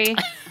 Prince Harry?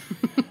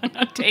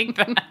 Take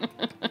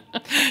that.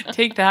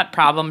 Take that,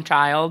 problem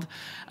child.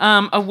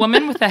 A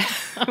woman with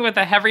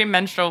a heavy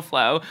menstrual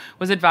flow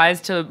was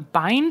advised to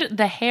bind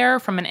the hair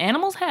from an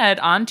animal's head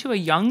onto a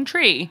young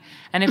tree,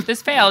 and if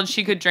this failed,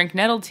 she could drink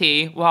nettle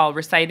tea while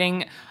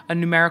reciting a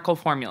numerical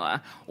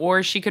formula,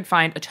 or she could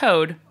find a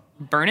toad,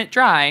 burn it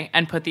dry,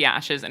 and put the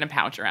ashes in a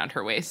pouch around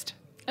her waist.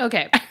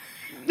 Okay.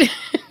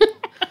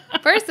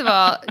 First of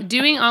all,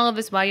 doing all of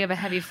this while you have a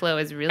heavy flow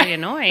is really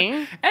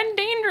annoying. And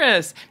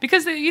dangerous,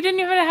 because you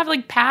didn't even have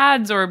like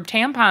pads or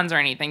tampons or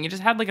anything. You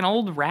just had like an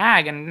old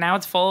rag, and now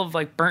it's full of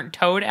like burnt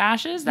toad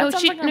ashes. That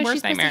sounds like her worst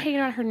she's supposed nightmare. to hang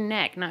around her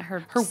neck, not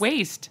her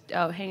waist.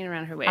 Oh, hanging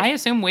around her waist. I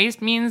assume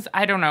waist means,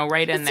 I don't know,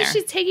 right in there. So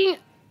she's taking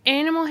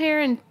animal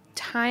hair and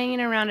tying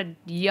it around a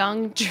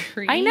young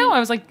tree. I know.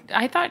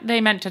 I thought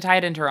they meant to tie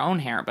it into her own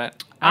hair,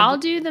 but I'll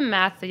do the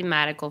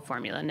mathematical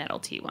formula nettle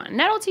tea one.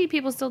 Nettle tea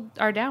people still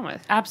are down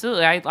with.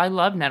 Absolutely. I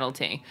love nettle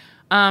tea.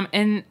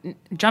 And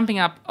jumping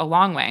up a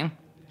long way,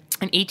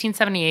 in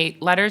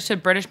 1878, letters to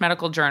British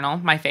Medical Journal,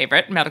 my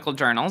favorite medical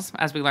journals,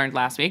 as we learned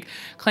last week,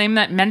 claimed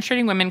that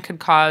menstruating women could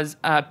cause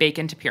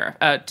bacon to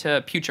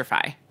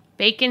putrefy.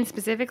 Bacon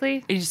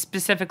specifically?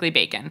 Specifically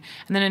bacon.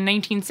 And then in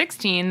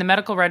 1916, the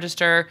medical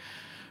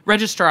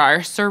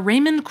registrar, Sir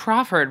Raymond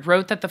Crawford,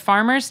 wrote that the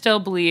farmers still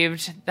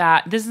believed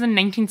that, this is in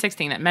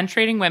 1916, that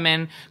menstruating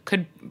women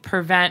could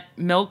prevent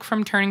milk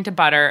from turning to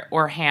butter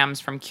or hams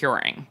from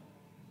curing.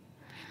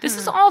 This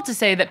is all to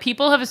say that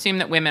people have assumed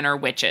that women are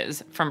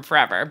witches from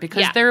forever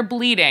because they're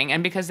bleeding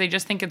and because they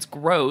just think it's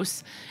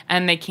gross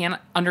and they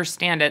can't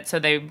understand it, so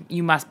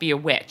you must be a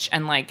witch,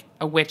 and like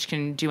a witch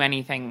can do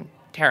anything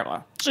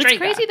terrible. It's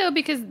crazy though,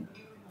 because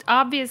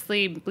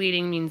obviously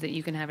bleeding means that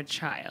you can have a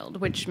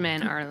child, which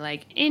men are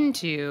like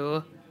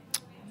into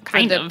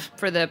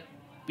for the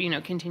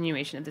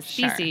continuation of the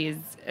species.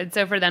 Sure. And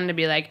so for them to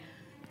be like,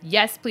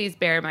 yes, please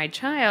bear my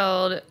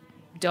child,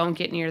 don't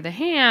get near the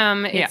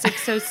ham, it's like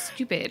so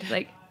stupid.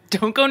 Like,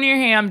 don't go near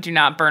ham, do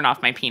not burn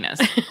off my penis.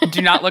 Do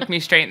not look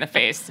me straight in the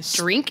face.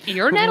 Drink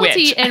your nettle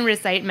tea and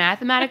recite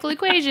mathematical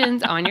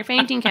equations on your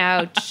fainting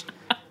couch.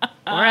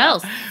 Or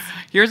else.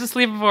 Here's a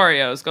sleeve of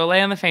Oreos. Go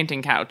lay on the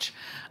fainting couch.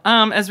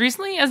 As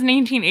recently as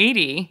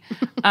 1980,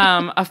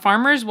 a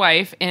farmer's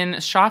wife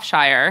in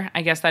Shropshire,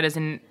 I guess that is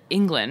in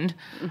England,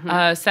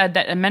 said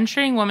that a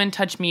menstruating woman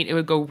touched meat, it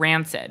would go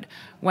rancid.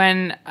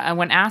 When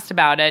asked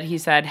about it, he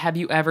said, "Have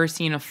you ever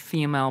seen a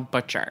female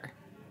butcher?"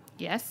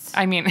 Yes.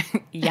 I mean,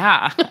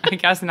 yeah. I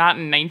guess not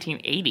in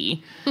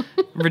 1980.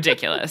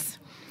 Ridiculous.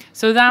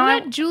 So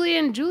that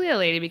Julia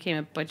lady became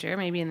a butcher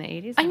maybe in the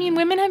 80s. I mean,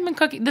 women have been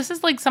cooking. This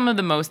is like some of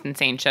the most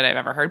insane shit I've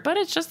ever heard, but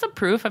it's just a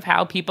proof of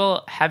how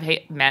people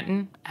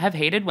men have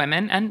hated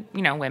women, and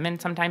women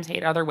sometimes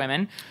hate other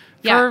women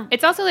Yeah,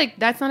 it's also like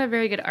that's not a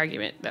very good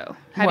argument, though.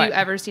 Have What? you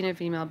ever seen a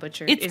female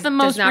butcher? It's the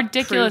most does not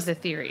ridiculous prove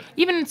the theory.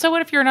 Even so,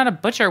 what if you're not a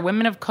butcher?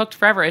 Women have cooked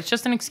forever. It's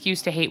just an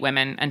excuse to hate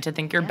women and to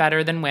think you're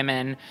better than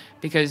women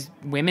because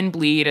women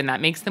bleed and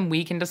that makes them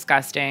weak and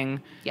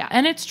disgusting. Yeah.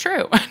 And it's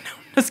true. No,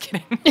 just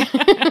kidding.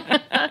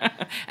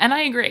 And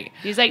I agree.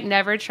 He's like,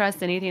 never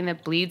trust anything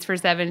that bleeds for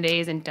 7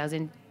 days and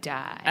doesn't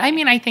die. I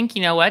mean, I think,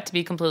 you know what, to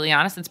be completely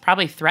honest, it's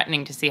probably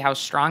threatening to see how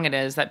strong it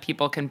is that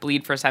people can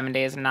bleed for 7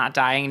 days and not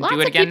die and Lots do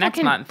it of again people next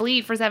can month.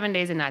 bleed for 7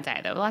 days and not die,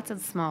 though. Lots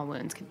of small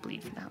wounds can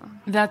bleed for that long.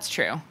 That's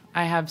true.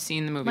 I have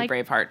seen the movie Like,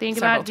 Braveheart think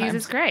several about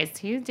Jesus times. Christ.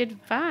 He did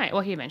fine.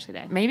 Well, he eventually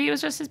died. Maybe it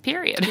was just his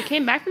period. He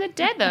came back from the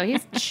dead, though.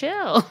 He's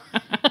chill.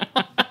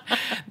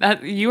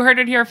 That you heard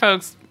it here,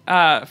 folks.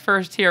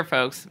 First here,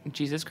 folks.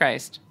 Jesus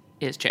Christ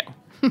is chill.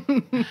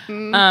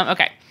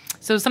 Okay.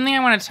 So something I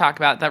wanted to talk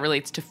about that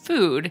relates to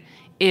food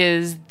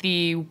is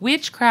the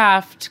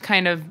witchcraft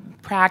kind of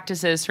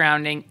practices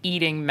surrounding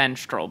eating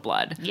menstrual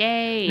blood.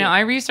 Yay. Now,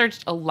 I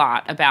researched a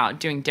lot about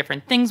doing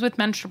different things with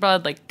menstrual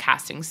blood, like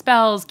casting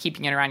spells,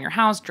 keeping it around your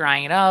house,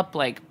 drying it up,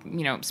 like,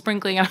 you know,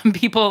 sprinkling it on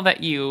people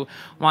that you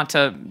want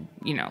to,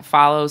 you know,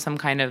 follow some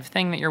kind of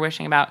thing that you're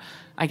wishing about.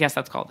 I guess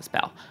that's called a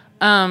spell.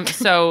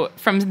 So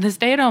from the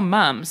stay-at-home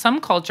mom,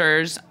 some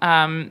cultures,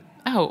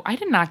 I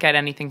did not get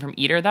anything from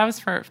Eater. That's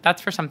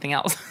for something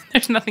else.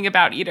 There's nothing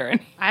about Eater.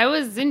 I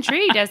was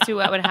intrigued as to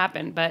what would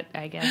happen, but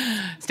I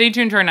guess. Stay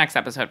tuned to our next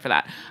episode for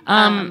that.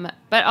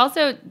 But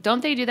also,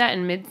 don't they do that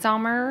in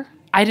Midsummer?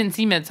 I didn't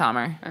see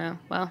Midsummer. Oh,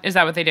 well. Is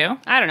that what they do?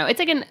 I don't know. It's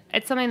like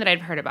it's something that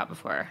I've heard about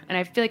before, and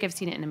I feel like I've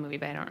seen it in a movie,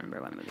 but I don't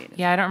remember what movie it is.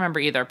 Yeah, I don't remember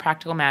either.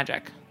 Practical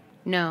Magic.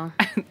 No.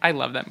 I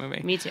love that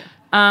movie. Me too.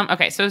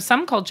 Okay, so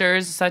some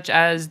cultures, such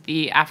as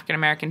the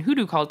African-American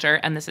hoodoo culture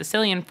and the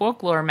Sicilian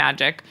folklore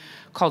magic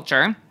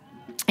culture,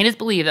 it is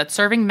believed that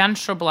serving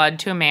menstrual blood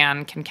to a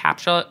man can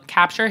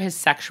capture his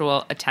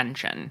sexual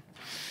attention.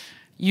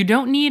 You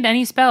don't need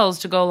any spells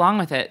to go along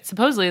with it.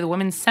 Supposedly, the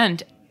woman's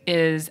scent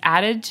is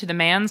added to the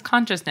man's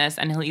consciousness,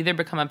 and he'll either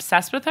become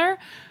obsessed with her,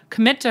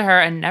 commit to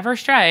her, and never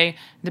stray,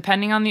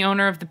 depending on the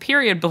owner of the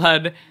period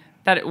blood.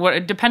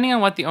 Depending on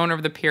what the owner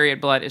of the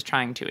period blood is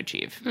trying to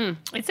achieve.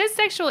 It says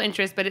sexual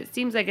interest, but it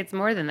seems like it's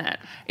more than that.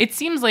 It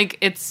seems like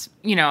it's,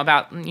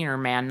 about, a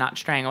man not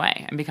straying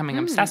away and becoming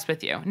obsessed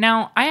with you.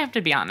 Now, I have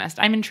to be honest.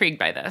 I'm intrigued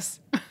by this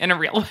in a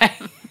real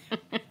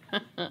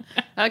way.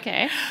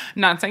 Okay.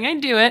 Not saying I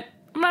do it.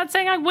 I'm not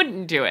saying I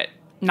wouldn't do it.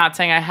 Not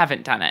saying I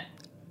haven't done it.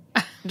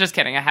 Just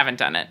kidding. I haven't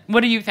done it. What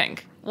do you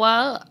think?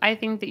 Well, I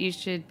think that you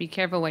should be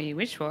careful what you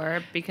wish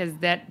for because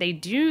that they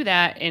do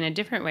that in a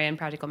different way in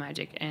Practical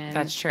Magic. And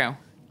that's true.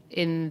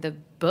 In the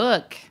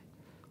book,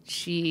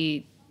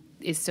 she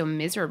is so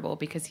miserable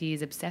because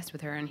he's obsessed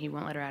with her and he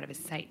won't let her out of his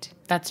sight.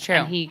 That's true.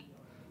 And he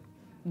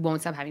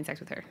won't stop having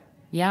sex with her.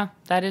 Yeah,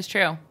 that is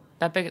true.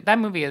 That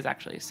movie is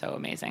actually so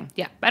amazing.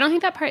 Yeah, but I don't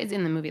think that part is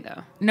in the movie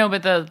though. No,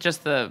 but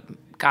just the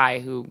guy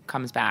who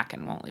comes back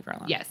and won't leave her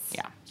alone. Yes.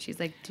 Yeah. She's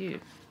like,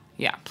 dude.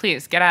 Yeah,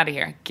 please get out of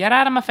here. Get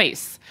out of my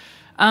face.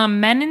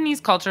 Men in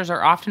these cultures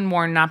are often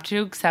warned not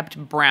to accept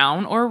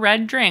brown or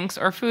red drinks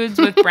or foods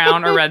with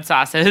brown or red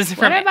sauces.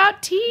 What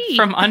about tea?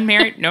 From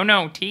unmarried...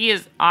 No, tea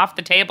is off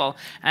the table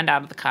and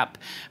out of the cup.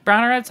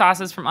 Brown or red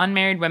sauces from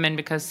unmarried women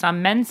because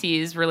some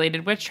menses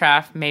related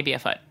witchcraft may be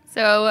afoot.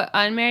 So,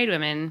 unmarried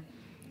women,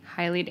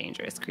 highly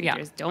dangerous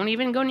creatures. Yeah. Don't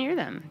even go near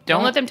them.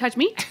 Don't let them touch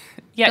meat.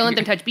 Yeah, don't let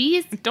them touch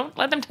bees. Don't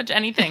let them touch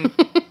anything.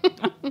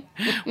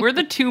 We're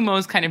the two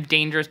most kind of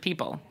dangerous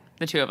people,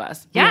 the two of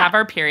us. Yeah. We have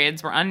our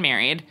periods. We're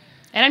unmarried.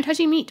 And I'm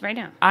touching meat right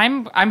now.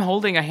 I'm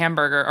holding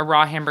a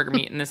raw hamburger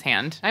meat in this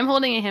hand. I'm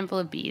holding a handful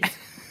of bees.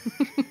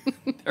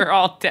 They're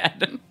all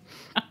dead.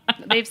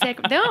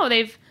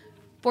 They've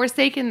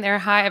forsaken their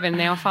hive and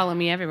now follow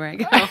me everywhere I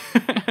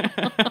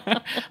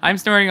go. I'm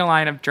storing a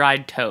line of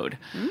dried toad.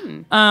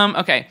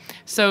 Okay,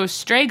 so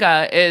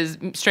strega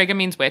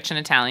means witch in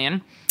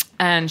Italian.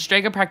 And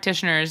strega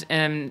practitioners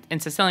in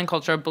Sicilian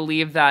culture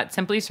believe that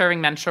simply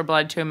serving menstrual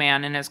blood to a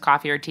man in his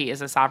coffee or tea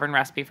is a sovereign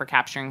recipe for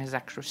capturing his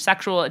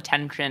sexual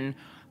attention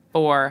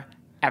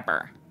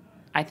forever.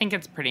 I think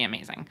it's pretty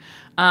amazing.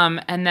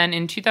 And then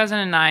in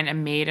 2009, a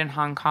maid in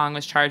Hong Kong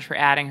was charged for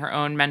adding her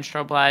own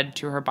menstrual blood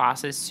to her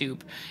boss's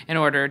soup in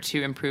order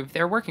to improve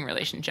their working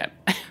relationship.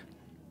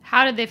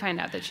 How did they find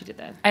out that she did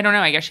that? I don't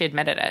know. I guess she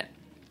admitted it.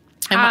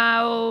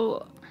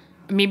 How?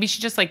 Maybe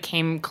she just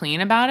came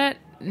clean about it.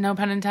 No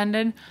pun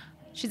intended.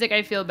 She's like,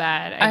 I feel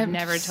bad. I've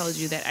never told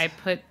you that I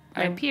put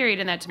my period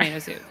in that tomato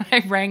soup. I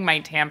rang my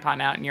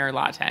tampon out in your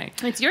latte.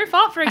 It's your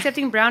fault for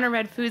accepting brown or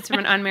red foods from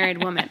an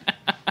unmarried woman.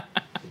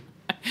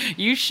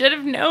 You should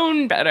have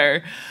known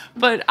better.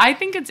 But I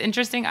think it's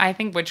interesting. I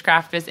think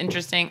witchcraft is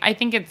interesting. I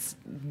think it's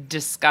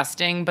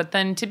disgusting. But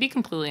then to be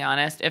completely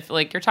honest, if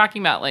you're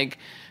talking about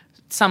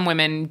some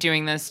women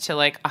doing this to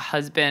a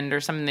husband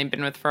or someone they've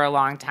been with for a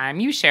long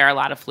time, you share a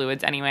lot of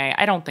fluids anyway.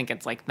 I don't think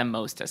it's the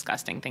most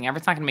disgusting thing ever.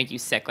 It's not going to make you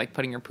sick like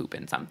putting your poop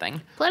in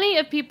something. Plenty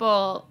of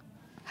people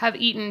have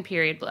eaten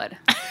period blood.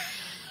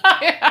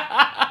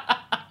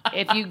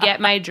 If you get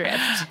my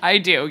drift. I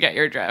do get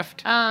your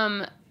drift.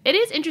 It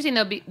is interesting,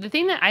 though. The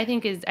thing that I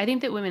think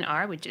that women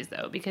are witches,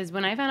 though, because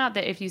when I found out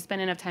that if you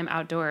spend enough time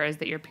outdoors,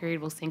 that your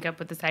period will sync up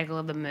with the cycle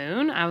of the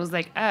moon, I was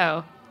like,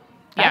 oh,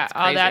 That's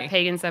all that crazy.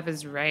 pagan stuff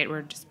is right.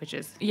 We're just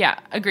witches. Yeah,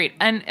 agreed.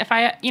 And if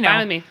Fine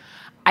with me.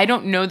 I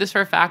don't know this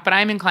for a fact, but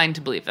I'm inclined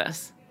to believe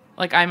this.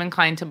 Like, I'm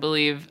inclined to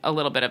believe a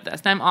little bit of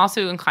this. And I'm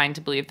also inclined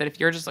to believe that if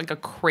you're just like a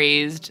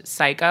crazed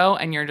psycho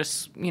and you're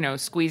just,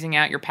 squeezing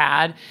out your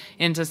pad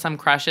into some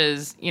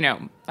crush's,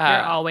 You're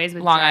always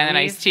with Long Island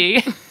Johnny's. iced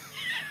tea,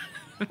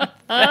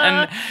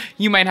 then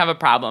you might have a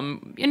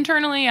problem.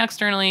 Internally,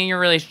 externally, your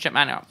relationship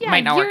might not work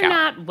out. You're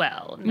not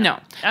well. No.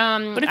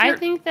 But I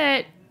think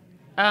that,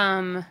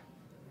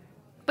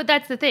 but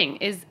that's the thing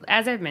is,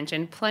 as I've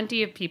mentioned,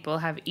 plenty of people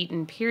have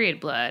eaten period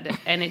blood,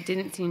 and it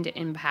didn't seem to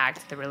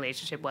impact the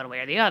relationship one way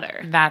or the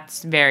other.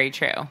 That's very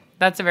true.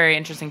 That's a very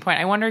interesting point.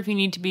 I wonder if you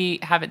need to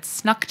have it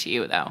snuck to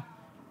you, though.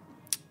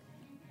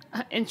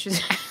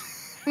 Interesting.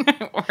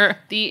 Or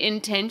The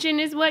intention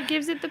is what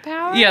gives it the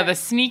power? yeah, the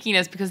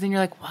sneakiness, because then you're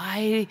like,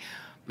 why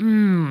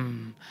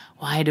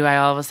do I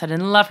all of a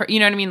sudden love her? You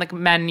know what I mean? Like,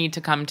 men need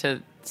to come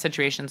to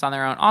situations on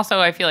their own. Also,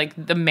 I feel like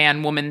the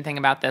man-woman thing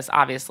about this,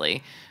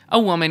 obviously, a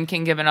woman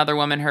can give another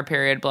woman her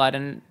period blood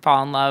and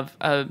fall in love.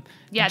 A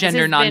Yeah, this gender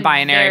has been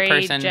non-binary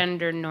very person.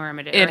 gender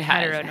normative. It or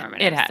has.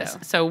 heteronormative. It has. So.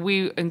 So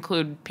we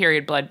include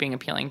period blood being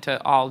appealing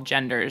to all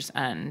genders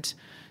and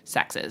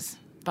sexes.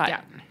 But,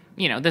 Yeah.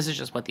 This is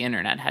just what the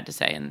internet had to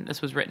say, and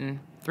this was written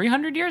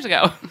 300 years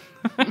ago.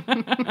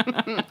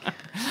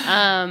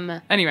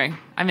 Anyway,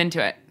 I'm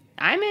into it.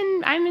 I'm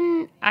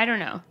in, I don't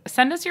know.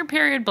 Send us your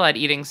period blood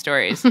eating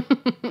stories.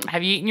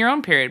 Have you eaten your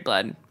own period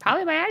blood?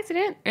 Probably by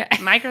accident.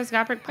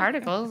 Microscopic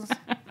particles.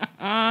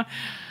 I'm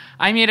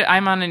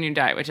on a new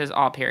diet, which is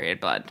all period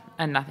blood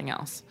and nothing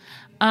else.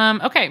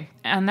 Okay,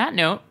 on that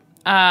note,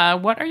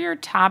 what are your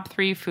top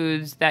 3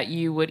 foods that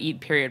you would eat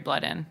period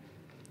blood in?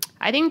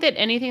 I think that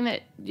anything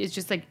that is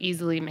just like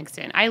easily mixed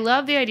in. I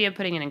love the idea of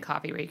putting it in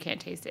coffee where you can't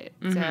taste it.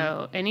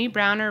 So any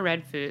brown or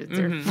red foods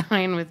are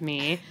fine with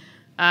me.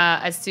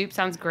 A soup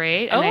sounds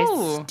great. A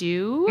nice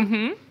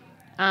stew.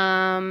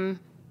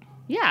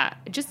 Yeah,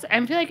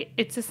 I feel like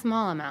it's a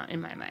small amount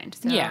in my mind.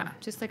 So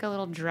just like a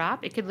little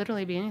drop. It could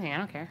literally be anything. I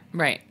don't care.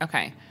 Right.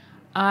 Okay.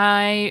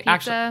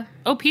 Pizza.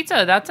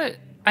 Pizza.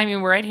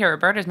 We're right here at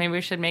Roberta's. Maybe we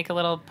should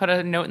put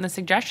a note in the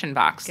suggestion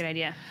box. Good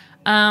idea.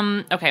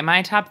 Okay,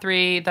 my top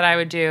 3 that I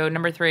would do.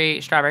 Number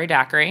 3, strawberry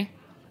daiquiri.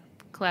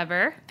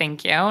 Clever.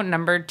 Thank you.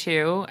 Number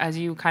 2, as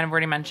you kind of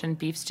already mentioned,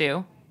 beef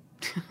stew.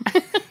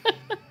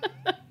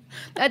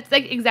 That's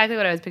like exactly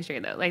what I was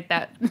picturing, though. Like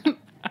that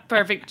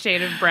perfect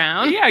shade of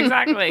brown. Yeah,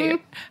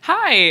 exactly.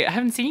 Hi, I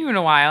haven't seen you in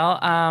a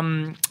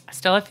while.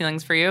 Still have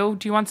feelings for you.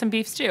 Do you want some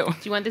beef stew? Do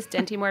you want this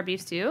Dentimore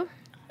beef stew?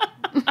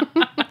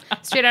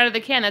 Straight out of the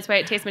can. That's why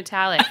it tastes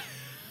metallic.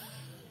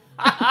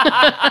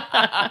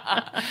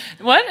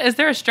 What? Is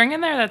there a string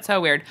in there? That's so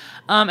weird.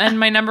 And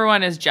my number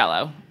 1 is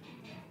Jell-O.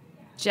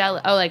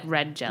 Jello. Oh, like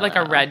red Jello. Like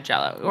a red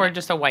Jell-O. Or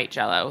just a white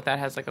Jell-O that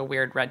has like a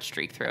weird red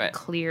streak through it.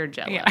 Clear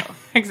Jello. Yeah,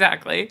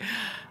 exactly.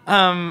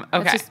 Okay.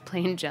 It's just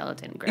plain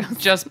gelatin. Gross.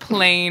 Just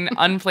plain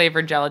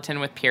unflavored gelatin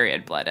with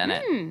period blood in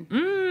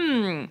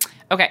it.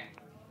 Okay.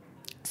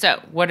 So,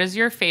 what is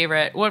your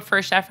favorite? What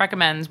First Chef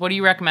recommends? What do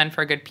you recommend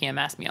for a good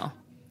PMS meal?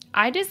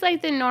 I just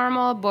like the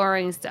normal,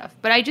 boring stuff.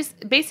 But I just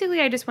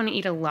want to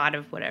eat a lot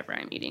of whatever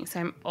I'm eating. So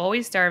I'm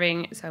always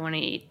starving. So I want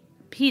to eat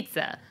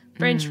pizza,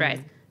 French fries,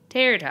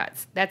 tater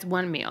tots. That's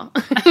one meal.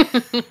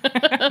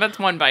 That's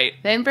one bite.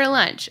 Then for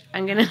lunch,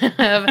 I'm going to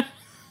have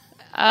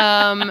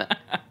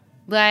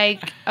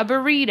like a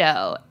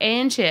burrito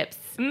and chips.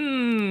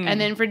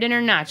 And then for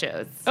dinner,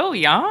 nachos. Oh,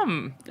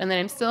 yum. And then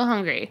I'm still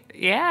hungry.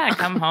 Yeah,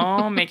 come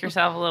home, make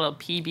yourself a little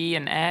PB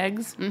and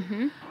eggs.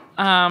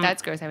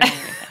 That's gross. I haven't done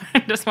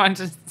anything. Just wanted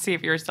to see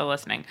if you were still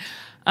listening.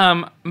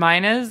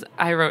 Mine is,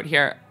 I wrote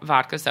here,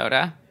 vodka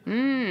soda.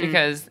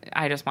 Because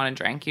I just want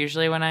to drink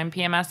usually when I'm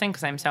PMSing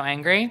because I'm so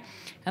angry.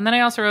 And then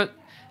I also wrote,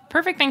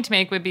 perfect thing to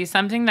make would be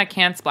something that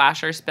can't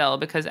splash or spill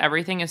because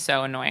everything is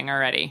so annoying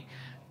already.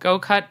 Go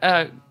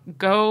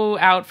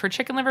out for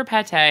chicken liver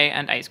pate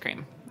and ice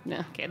cream.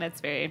 Okay,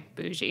 that's very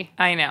bougie.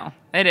 I know.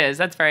 It is.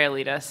 That's very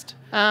elitist.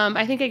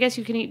 I guess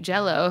you can eat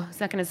Jell-O. It's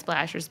not going to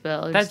splash or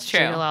spill. You That's just true.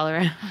 jiggle all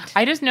around.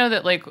 I just know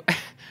that, like,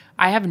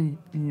 I have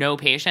no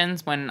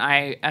patience when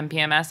I am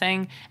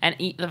PMSing and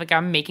eat, like,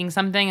 I'm making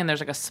something and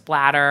there's, like, a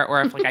splatter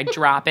or if, like, I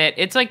drop it.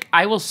 It's like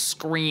I will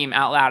scream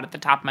out loud at the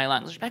top of my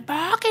lungs. Like,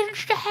 fucking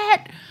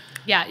shit!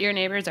 Yeah, your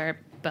neighbors are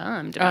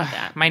bummed about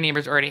that. My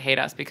neighbors already hate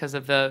us because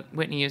of the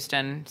Whitney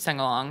Houston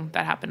sing-along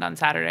that happened on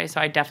Saturday, so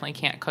I definitely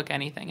can't cook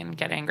anything and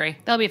get angry.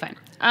 They'll be fine.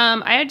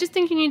 I just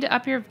think you need to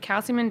up your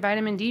calcium and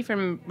vitamin D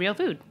from real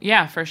food.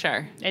 Yeah, for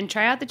sure. And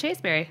try out the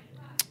chasteberry.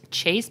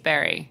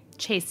 Chasteberry.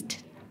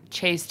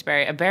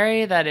 Chasteberry. A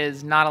berry that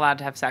is not allowed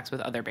to have sex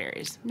with other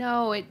berries.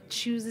 No, it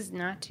chooses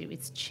not to.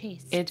 It's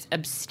chaste. It's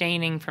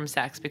abstaining from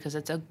sex because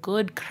it's a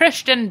good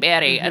Christian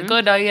berry, a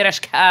good Irish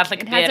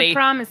Catholic it berry. has a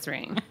promise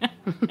ring.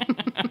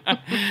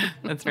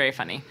 That's very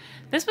funny.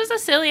 This was a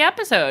silly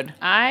episode.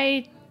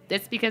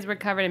 It's because we're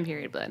covered in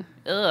period blood.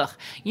 Ugh.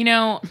 You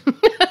know,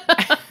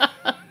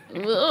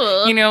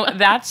 You know,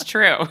 that's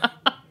true.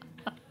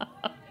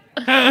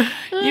 You know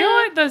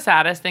what the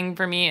saddest thing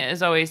for me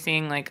is always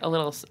seeing like a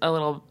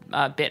little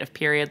bit of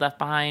period left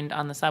behind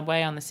on the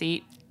subway on the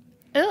seat.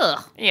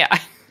 Ugh. Yeah.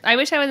 I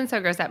wish I wasn't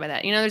so grossed out by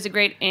that. You know, there's a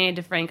great Annie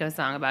DeFranco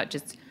song about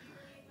just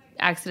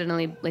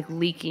accidentally like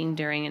leaking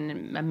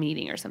during a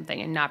meeting or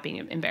something and not being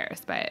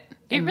embarrassed by it.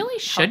 It And really how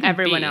shouldn't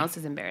everyone be. else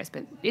is embarrassed,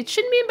 but it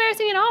shouldn't be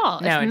embarrassing at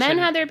all. No, if it men shouldn't.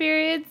 had their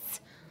periods,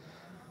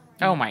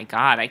 Oh my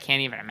God, I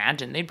can't even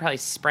imagine. They'd probably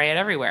spray it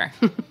everywhere.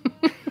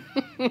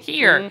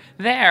 Here,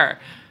 there,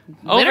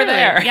 over Literally,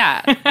 there.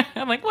 yeah.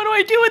 I'm like, what do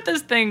I do with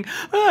this thing?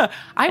 Ugh.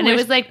 and it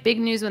was like big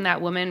news when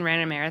that woman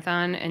ran a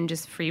marathon and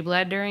just free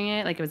bled during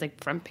it. Like it was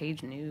like front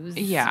page news.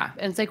 Yeah.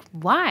 And it's like,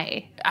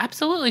 why?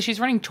 Absolutely. She's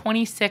running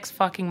 26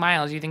 fucking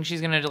miles. You think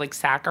she's going to like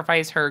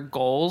sacrifice her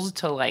goals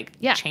to like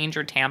Yeah. change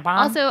her tampon?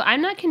 Also,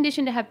 I'm not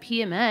conditioned to have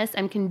PMS.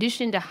 I'm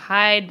conditioned to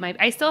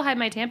I still hide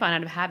my tampon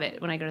out of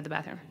habit when I go to the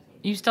bathroom.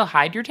 You still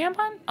hide your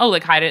tampon? Oh,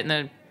 like hide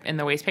it in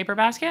the waste paper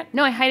basket?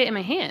 No, I hide it in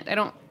my hand. I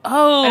don't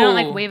Oh.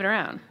 like wave it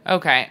around.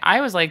 Okay.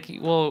 I was like,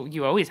 well,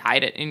 you always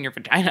hide it in your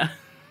vagina.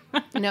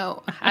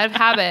 No, out of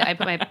habit, I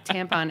put my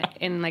tampon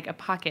in like a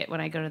pocket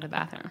when I go to the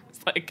bathroom. It's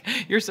like,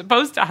 you're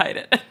supposed to hide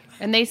it.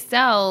 And they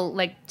sell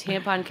like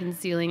tampon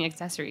concealing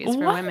accessories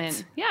for What? women.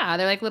 Yeah,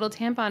 they're like little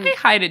tampon. I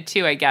hide it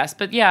too, I guess.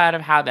 But yeah, out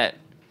of habit.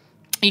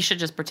 You should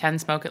just pretend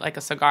smoke it like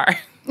a cigar.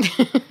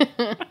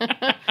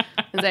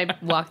 As I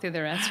walk through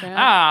the restaurant.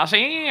 Ah,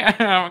 see? I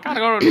gotta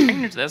go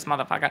change this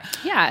motherfucker.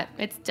 Yeah,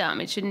 it's dumb.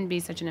 It shouldn't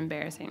be such an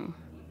embarrassing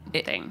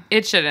thing.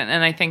 It shouldn't.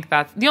 And I think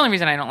that's the only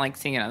reason I don't like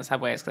seeing it on the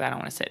subway is because I don't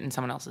want to sit in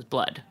someone else's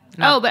blood.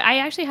 Oh, but I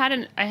actually had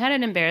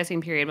an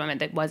embarrassing period moment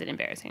that wasn't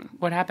embarrassing.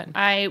 What happened?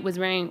 I was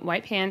wearing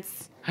white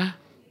pants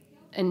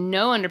and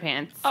no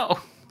underpants.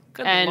 Oh,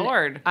 good And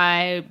Lord.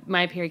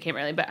 my period came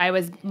early, but I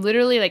was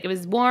literally like, it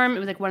was warm. It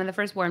was like one of the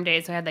first warm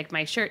days, so I had like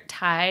my shirt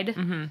tied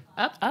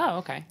up Oh,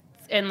 okay.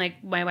 and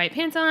like my white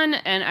pants on,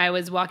 and I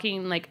was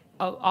walking like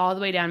all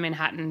the way down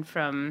Manhattan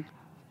from,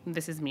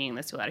 this is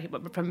meaningless to a lot of people,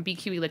 but from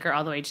BQE Liquor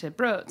all the way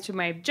to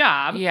my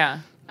job. Yeah.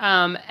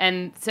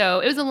 And so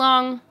it was a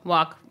long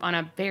walk on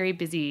a very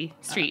busy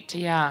street.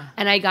 Yeah.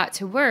 And I got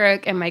to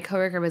work, and my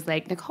coworker was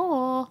like,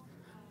 Nicole,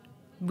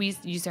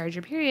 you started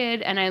your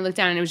period. And I looked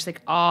down, and it was just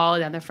like all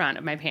down the front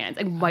of my pants,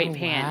 like white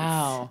pants.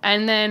 wow.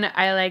 And then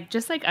I like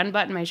just like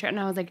unbuttoned my shirt, and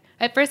I was like,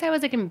 at first I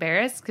was like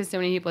embarrassed because so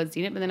many people had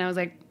seen it, but then I was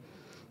like,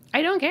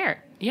 I don't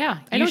care. Yeah.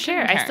 I don't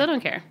care. I still don't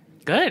care.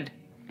 Good.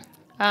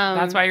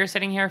 That's why you're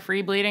sitting here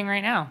free bleeding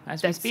right now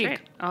as we That's speak. right.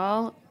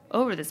 All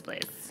over this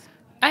place.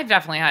 I've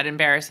definitely had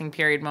embarrassing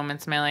period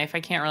moments in my life. I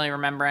can't really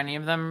remember any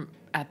of them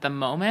at the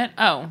moment.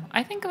 Oh,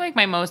 I think like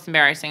my most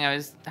embarrassing, I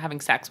was having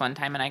sex one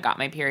time and I got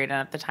my period, and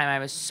at the time I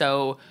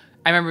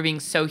remember being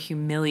so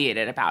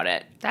humiliated about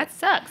it. That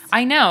sucks.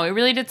 I know, it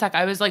really did suck.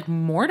 I was like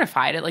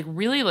mortified. It like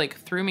really like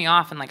threw me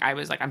off, and like I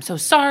was like, I'm so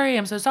sorry.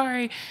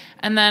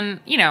 And then,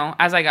 you know,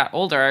 as I got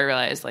older, I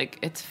realized like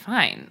it's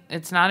fine.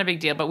 It's not a big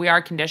deal, but we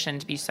are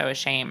conditioned to be so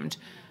ashamed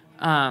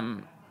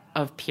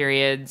of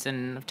periods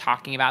and of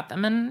talking about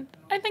them. And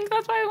I think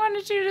that's why I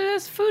wanted to do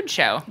this food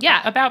show.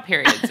 Yeah. About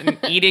periods and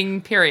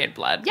eating period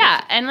blood.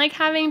 Yeah, and like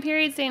having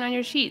period stain on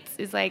your sheets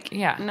is like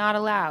not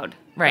allowed.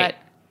 Right.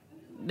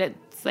 But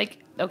that's like,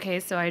 okay,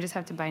 so I just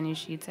have to buy new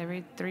sheets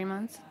every 3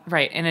 months?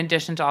 Right. In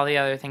addition to all the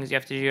other things you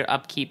have to do to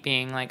upkeep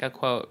being like a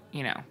quote,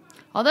 you know.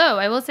 Although,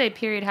 I will say,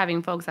 period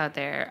having folks out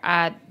there,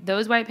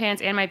 those white pants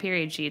and my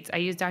period sheets, I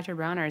use Dr.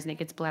 Bronner's, and it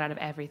gets blood out of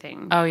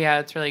everything. Oh, yeah,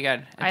 it's really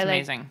good. It's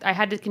amazing. I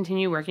had to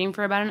continue working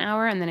for about an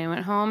hour, and then I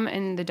went home,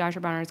 and the Dr.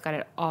 Bronner's got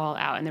it all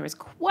out, and there was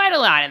quite a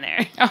lot in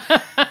there.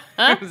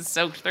 It was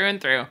soaked through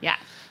and through. Yeah.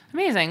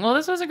 Amazing. Well,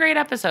 this was a great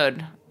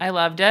episode. I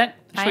loved it.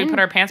 Should we put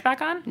our pants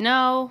back on?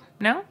 No.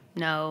 No?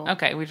 No.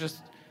 Okay, we just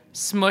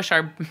smush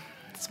our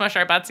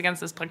butts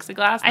against this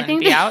plexiglass and I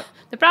think then be out.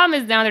 the problem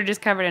is now they're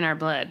just covered in our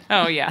blood.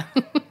 Oh, yeah.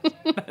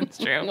 That's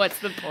true. What's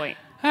the point?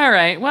 All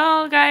right.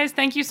 Well, guys,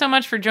 thank you so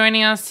much for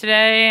joining us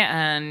today.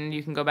 And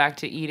you can go back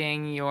to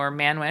eating your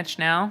manwich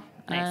now.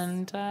 Nice.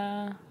 And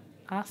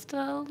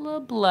hasta la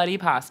bloody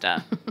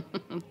pasta.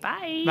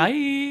 Bye.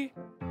 Bye.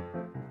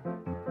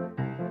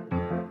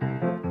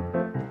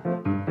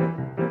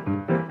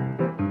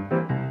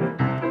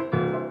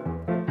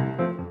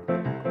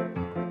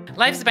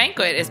 Life's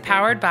Banquet is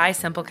powered by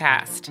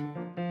Simplecast.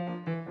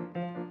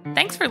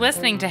 Thanks for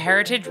listening to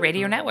Heritage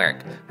Radio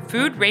Network,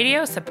 food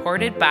radio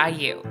supported by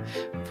you.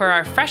 For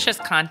our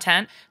freshest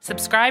content,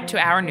 subscribe to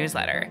our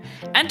newsletter.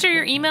 Enter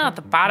your email at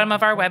the bottom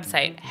of our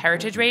website,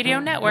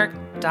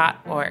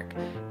 heritageradionetwork.org.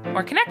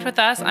 Or connect with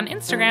us on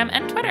Instagram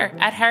and Twitter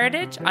at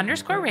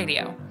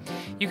heritage_radio.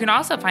 You can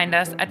also find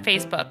us at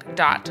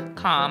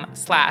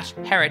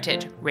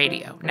facebook.com/Heritage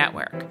Radio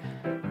Network.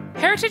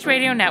 Heritage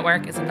Radio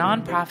Network is a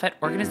nonprofit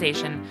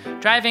organization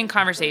driving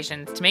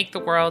conversations to make the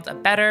world a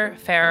better,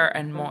 fairer,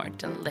 and more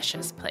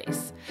delicious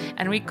place.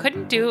 And we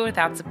couldn't do it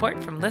without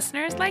support from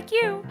listeners like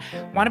you.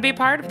 Want to be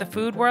part of the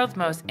food world's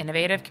most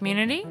innovative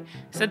community?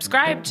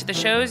 Subscribe to the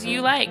shows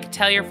you like,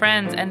 tell your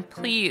friends, and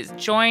please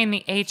join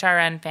the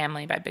HRN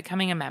family by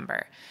becoming a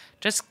member.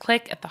 Just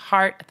click at the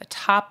heart at the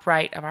top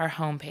right of our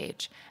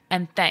homepage.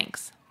 And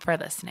thanks for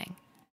listening.